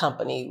run a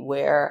company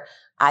where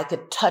I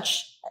could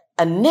touch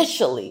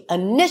initially, I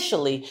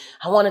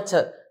wanted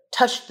to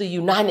touch the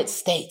United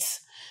States.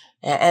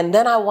 And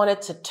then I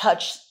wanted to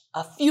touch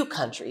a few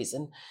countries.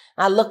 And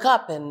I look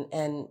up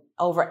and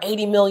over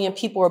 80 million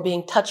people are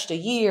being touched a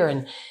year.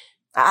 And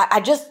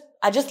I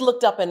just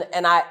looked up and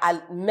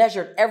I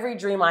measured every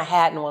dream I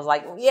had and was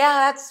like,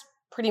 yeah, that's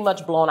pretty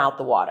much blown out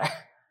the water.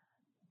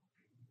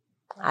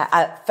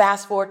 I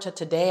fast forward to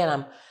today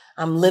and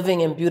I'm living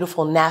in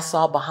beautiful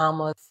Nassau,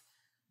 Bahamas.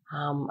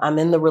 I'm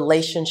in the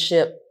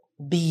relationship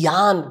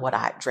beyond what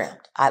I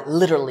dreamt.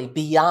 Literally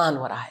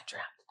beyond what I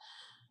dreamt.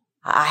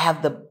 I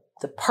have the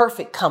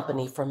perfect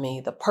company for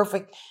me, the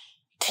perfect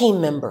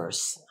team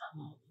members,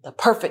 the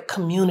perfect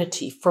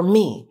community for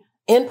me.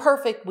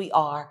 Imperfect we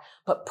are,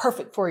 but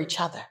perfect for each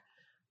other.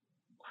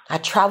 I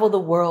travel the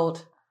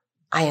world.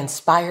 I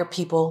inspire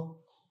people.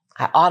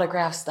 I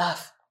autograph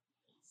stuff.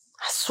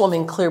 I swim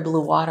in clear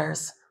blue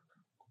waters.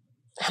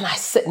 And I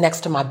sit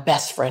next to my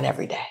best friend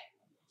every day.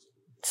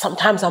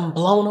 Sometimes I'm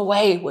blown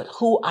away with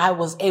who I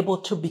was able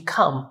to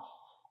become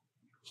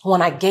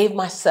when I gave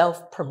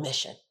myself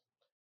permission.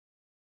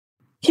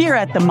 Here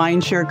at the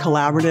Mindshare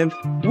Collaborative,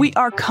 we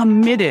are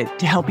committed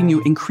to helping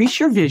you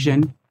increase your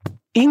vision,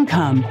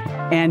 income,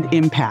 and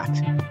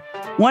impact.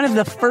 One of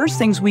the first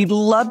things we'd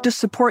love to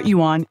support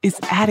you on is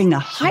adding a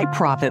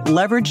high-profit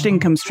leveraged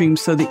income stream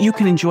so that you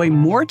can enjoy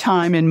more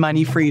time and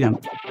money freedom.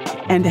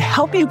 And to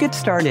help you get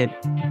started,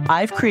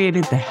 I've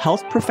created the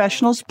Health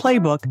Professionals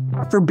Playbook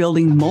for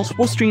building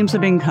multiple streams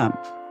of income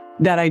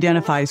that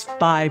identifies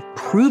 5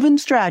 proven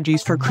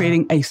strategies for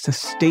creating a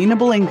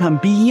sustainable income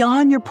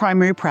beyond your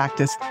primary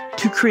practice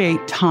to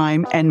create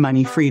time and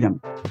money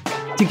freedom.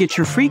 To get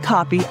your free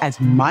copy as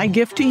my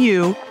gift to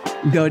you,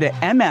 go to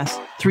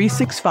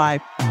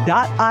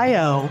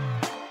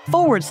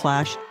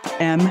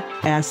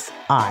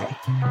ms365.io/MSI.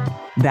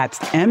 That's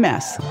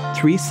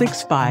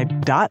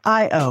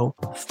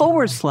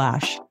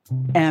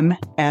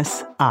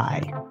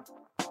ms365.io/MSI.